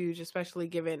that's huge, especially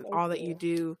given all that you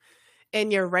do in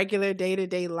your regular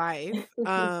day-to-day life.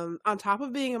 On top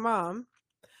of being a mom,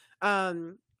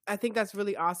 I think that's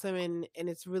really awesome, and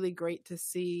it's really great to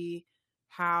see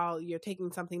how you're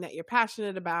taking something that you're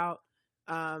passionate about,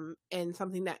 and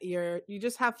something that you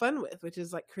just have fun with, which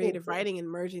is like creative writing, and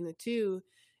merging the two.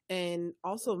 And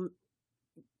also,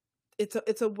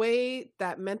 it's a way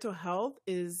that mental health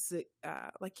is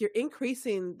like you're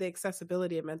increasing the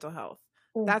accessibility of mental health.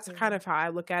 That's kind of how I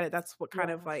look at it. That's what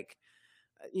kind of like,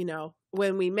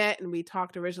 when we met and we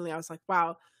talked originally, I was like,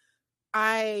 wow,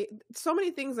 so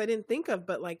many things I didn't think of,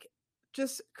 but like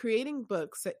just creating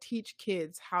books that teach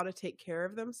kids how to take care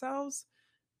of themselves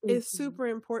is super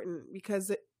important,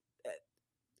 because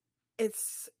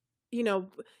it's,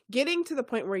 getting to the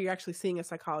point where you're actually seeing a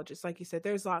psychologist. Like you said,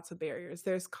 there's lots of barriers.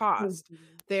 There's cost.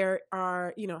 There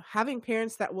are, having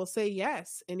parents that will say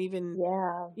yes. And even,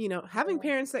 having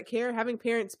parents that care, having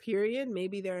parents, period.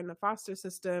 Maybe they're in the foster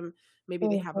system. Maybe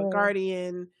they have a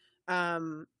guardian.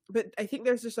 But I think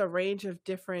there's just a range of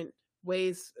different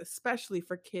ways, especially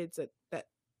for kids, that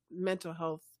mental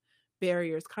health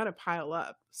barriers kind of pile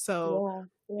up. So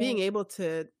being able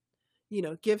to,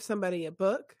 give somebody a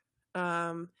book,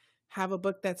 have a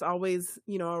book that's always,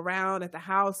 around at the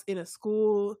house, in a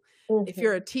school. If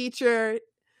you're a teacher,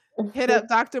 hit up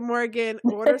Dr. Morgan,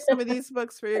 order some of these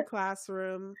books for your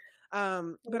classroom.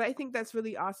 But I think that's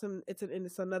really awesome.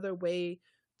 It's another way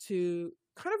to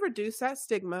kind of reduce that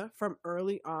stigma from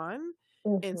early on,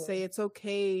 and say it's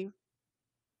okay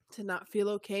to not feel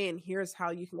okay, and here's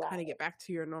how you can kind of get back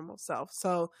to your normal self.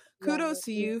 So kudos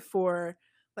to you for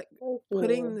like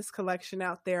putting this collection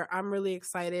out there. I'm really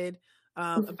excited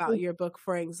about your book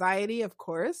for anxiety. Of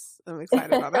course, I'm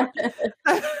excited about that.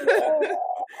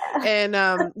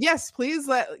 And yes, please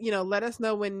let us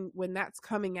know when that's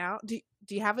coming out.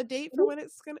 Do you have a date for when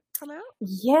it's gonna come out?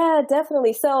 Yeah,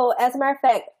 definitely. So as a matter of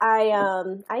fact, I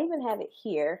even have it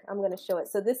here. I'm going to show it.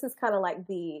 So this is kind of like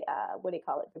the what do you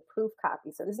call it? The proof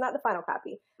copy. So this is not the final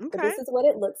copy, but this is what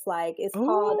it looks like. It's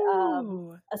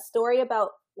called A Story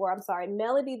About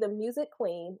Melody the Music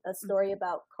Queen, a story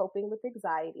about coping with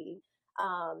anxiety.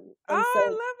 And Oh, so I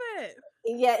love it.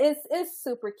 yeah, it's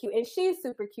super cute, and she's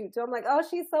super cute too. I'm like, oh,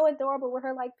 she's so adorable with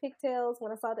her like pigtails.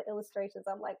 When I saw the illustrations,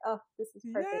 I'm like, oh, this is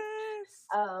perfect. Yes.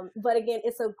 But again,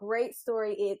 it's a great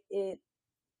story. It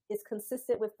is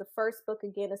consistent with the first book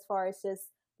again, as far as just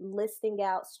listing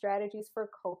out strategies for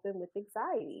coping with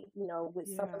anxiety. You know, with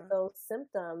some of those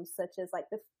symptoms, such as like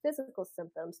the physical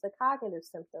symptoms, the cognitive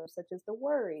symptoms, such as the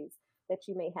worries that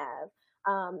you may have.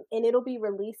 And it'll be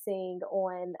releasing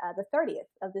on the 30th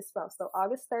of this month. So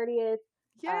August 30th,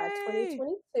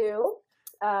 2022.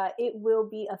 It will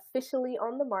be officially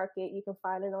on the market. You can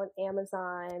find it on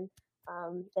Amazon,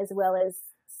 as well as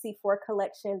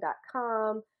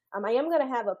c4collection.com. I am going to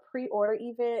have a pre-order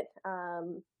event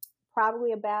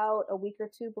probably about a week or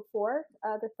two before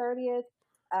the 30th.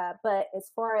 But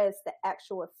as far as the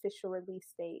actual official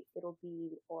release date, it'll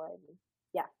be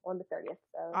on the 30th.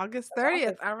 August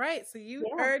 30th. All right. So you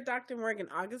heard Dr. Morgan,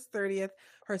 August 30th.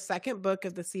 Her second book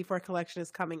of the C4 collection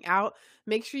is coming out.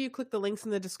 Make sure you click the links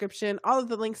in the description. All of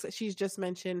the links that she's just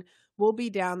mentioned will be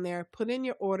down there. Put in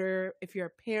your order. If you're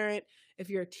a parent, if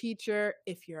you're a teacher,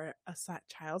 if you're a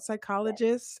child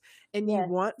psychologist, and you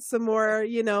want some more,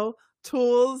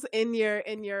 tools in your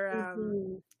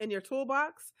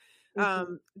toolbox,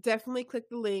 definitely click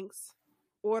the links.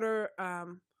 Order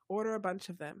a bunch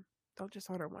of them. Don't just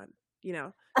order one.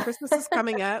 Christmas is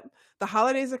coming up. The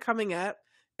holidays are coming up.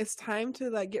 It's time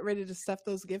to get ready to stuff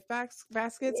those gift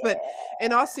baskets. But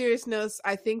in all seriousness,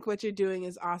 I think what you're doing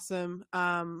is awesome.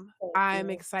 I'm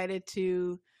excited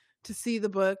to see the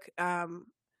book. I'm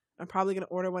probably going to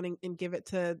order one and give it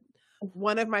to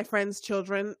one of my friend's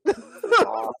children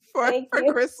for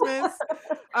Christmas.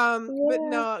 But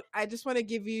no, I just want to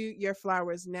give you your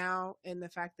flowers now, and the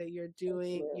fact that you're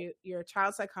you're a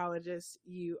child psychologist,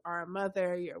 you are a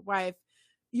mother, you're a wife,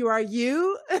 you are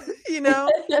you,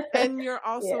 and you're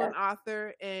also an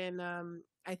author. And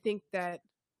I think that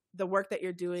the work that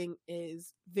you're doing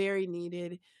is very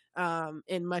needed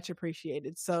and much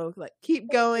appreciated. So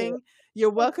keep going.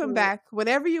 You're welcome back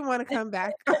whenever you want to come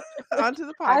back onto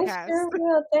the podcast. I sure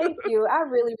will. Thank you. I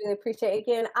really, really appreciate it.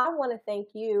 Again, I want to thank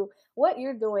you. What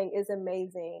you're doing is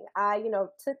amazing. I,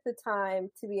 took the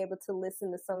time to be able to listen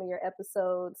to some of your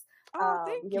episodes,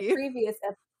 your previous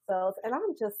episodes, and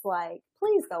I'm just like,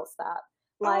 please don't stop.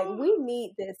 We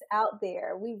need this out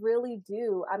there. We really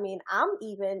do. I mean, I'm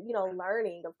even,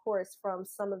 learning, of course, from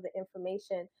some of the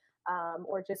information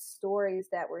or just stories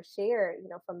that were shared,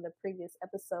 from the previous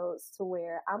episodes, to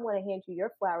where I'm going to hand you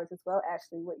your flowers as well,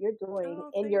 Ashley, what you're doing.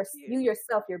 And you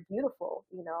yourself, you're beautiful,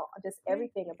 just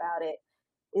everything about it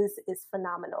is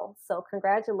phenomenal. So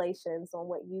congratulations on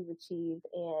what you've achieved,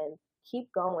 and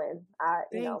keep going.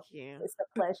 Thank you. It's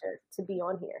a pleasure to be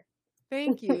on here.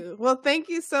 Thank you. Well, thank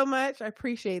you so much. I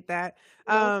appreciate that.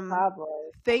 No problem.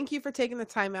 Thank you for taking the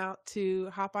time out to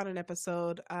hop on an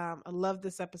episode. I love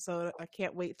this episode. I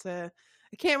can't wait for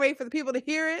the people to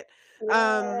hear it.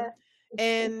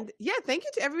 And thank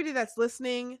you to everybody that's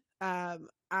listening. I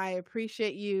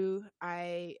appreciate you.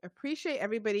 I appreciate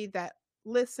everybody that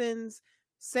listens,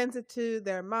 sends it to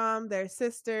their mom, their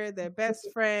sister, their best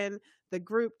friend, the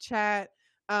group chat,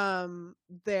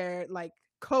 their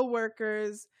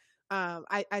coworkers.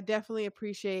 I definitely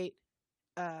appreciate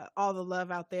all the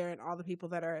love out there and all the people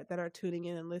that are tuning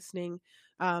in and listening.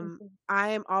 I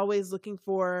am always looking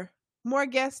for more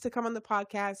guests to come on the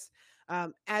podcast.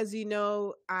 As you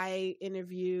know, I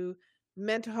interview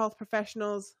mental health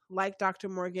professionals like Dr.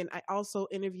 Morgan. I also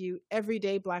interview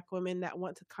everyday Black women that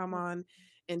want to come on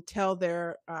and talk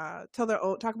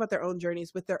about their own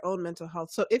journeys with their own mental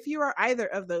health. So if you are either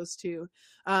of those two,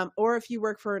 or if you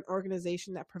work for an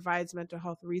organization that provides mental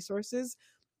health resources,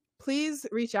 please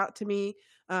reach out to me.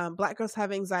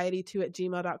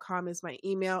 blackgirlshaveanxiety2@gmail.com is my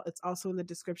email. It's also in the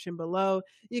description below.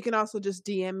 You can also just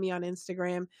DM me on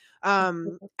Instagram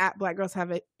at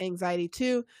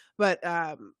blackgirlshaveanxiety2. But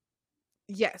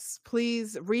yes,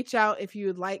 please reach out if you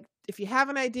would like. If you have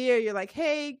an idea, you're like,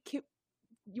 hey,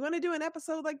 you want to do an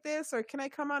episode like this, or can I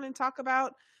come on and talk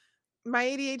about my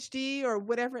ADHD or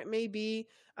whatever it may be?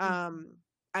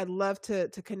 I'd love to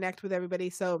connect with everybody.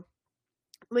 So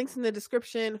links in the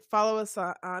description. Follow us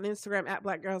on Instagram at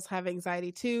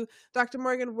blackgirlshaveanxiety2. Dr.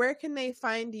 Morgan, where can they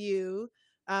find you?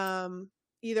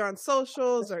 Either on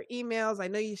socials or emails. I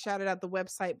know you shouted out the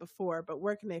website before, but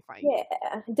where can they find you? Yeah,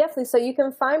 definitely. So you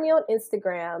can find me on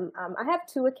Instagram. I have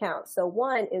 2 accounts. So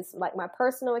one is my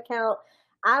personal account.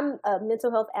 I'm a mental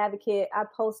health advocate. I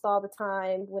post all the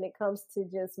time when it comes to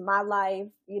just my life,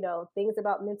 things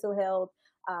about mental health.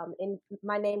 And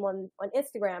my name on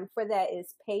Instagram for that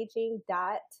is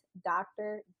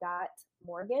paging.dr.morgan.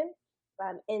 Morgan.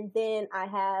 And then I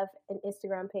have an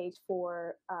Instagram page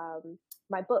for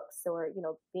my books, or,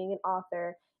 being an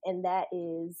author. And that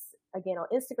is, again, on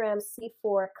Instagram,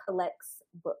 C4 Collects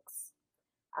Books.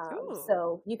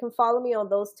 So you can follow me on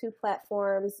those two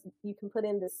platforms. You can put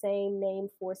in the same name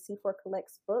for C4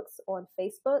 Collects Books on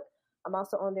Facebook. I'm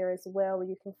also on there as well, where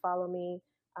you can follow me.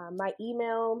 My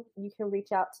email, you can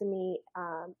reach out to me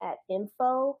at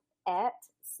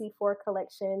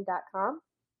info@c4collection.com.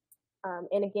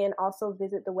 And again, also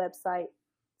visit the website,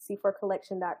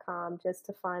 c4collection.com, just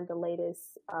to find the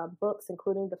latest books,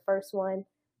 including the first one,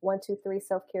 1, 2, 3,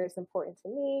 Self-Care is Important to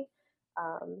Me.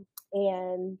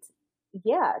 And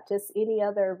yeah, just any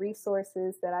other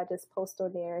resources that I just post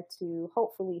on there to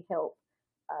hopefully help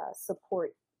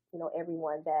support,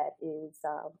 everyone that is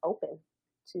open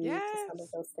to some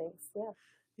of those things. Yeah.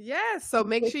 Yes. So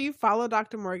make sure you follow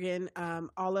Dr. Morgan.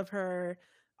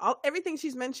 Everything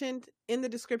she's mentioned in the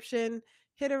description.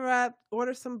 Hit her up,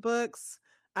 order some books,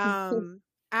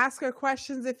 ask her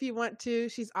questions if you want to.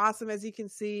 She's awesome, as you can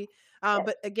see.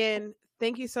 But again,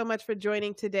 thank you so much for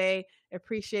joining today.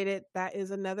 Appreciate it. That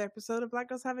is another episode of Black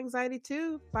Girls Have Anxiety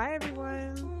Too. Bye,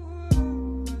 everyone.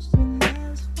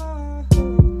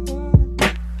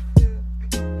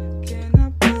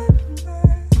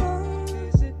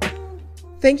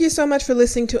 Thank you so much for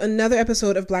listening to another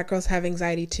episode of Black Girls Have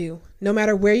Anxiety Too. No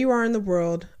matter where you are in the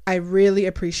world, I really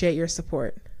appreciate your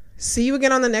support. See you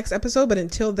again on the next episode, but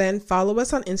until then, follow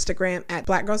us on Instagram at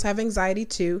Black Girls Have Anxiety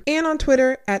Too, and on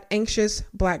Twitter at Anxious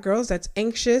Black Girls. That's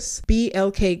Anxious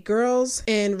BLK Girls.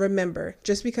 And remember,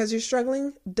 just because you're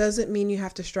struggling doesn't mean you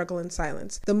have to struggle in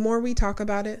silence. The more we talk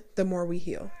about it, the more we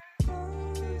heal.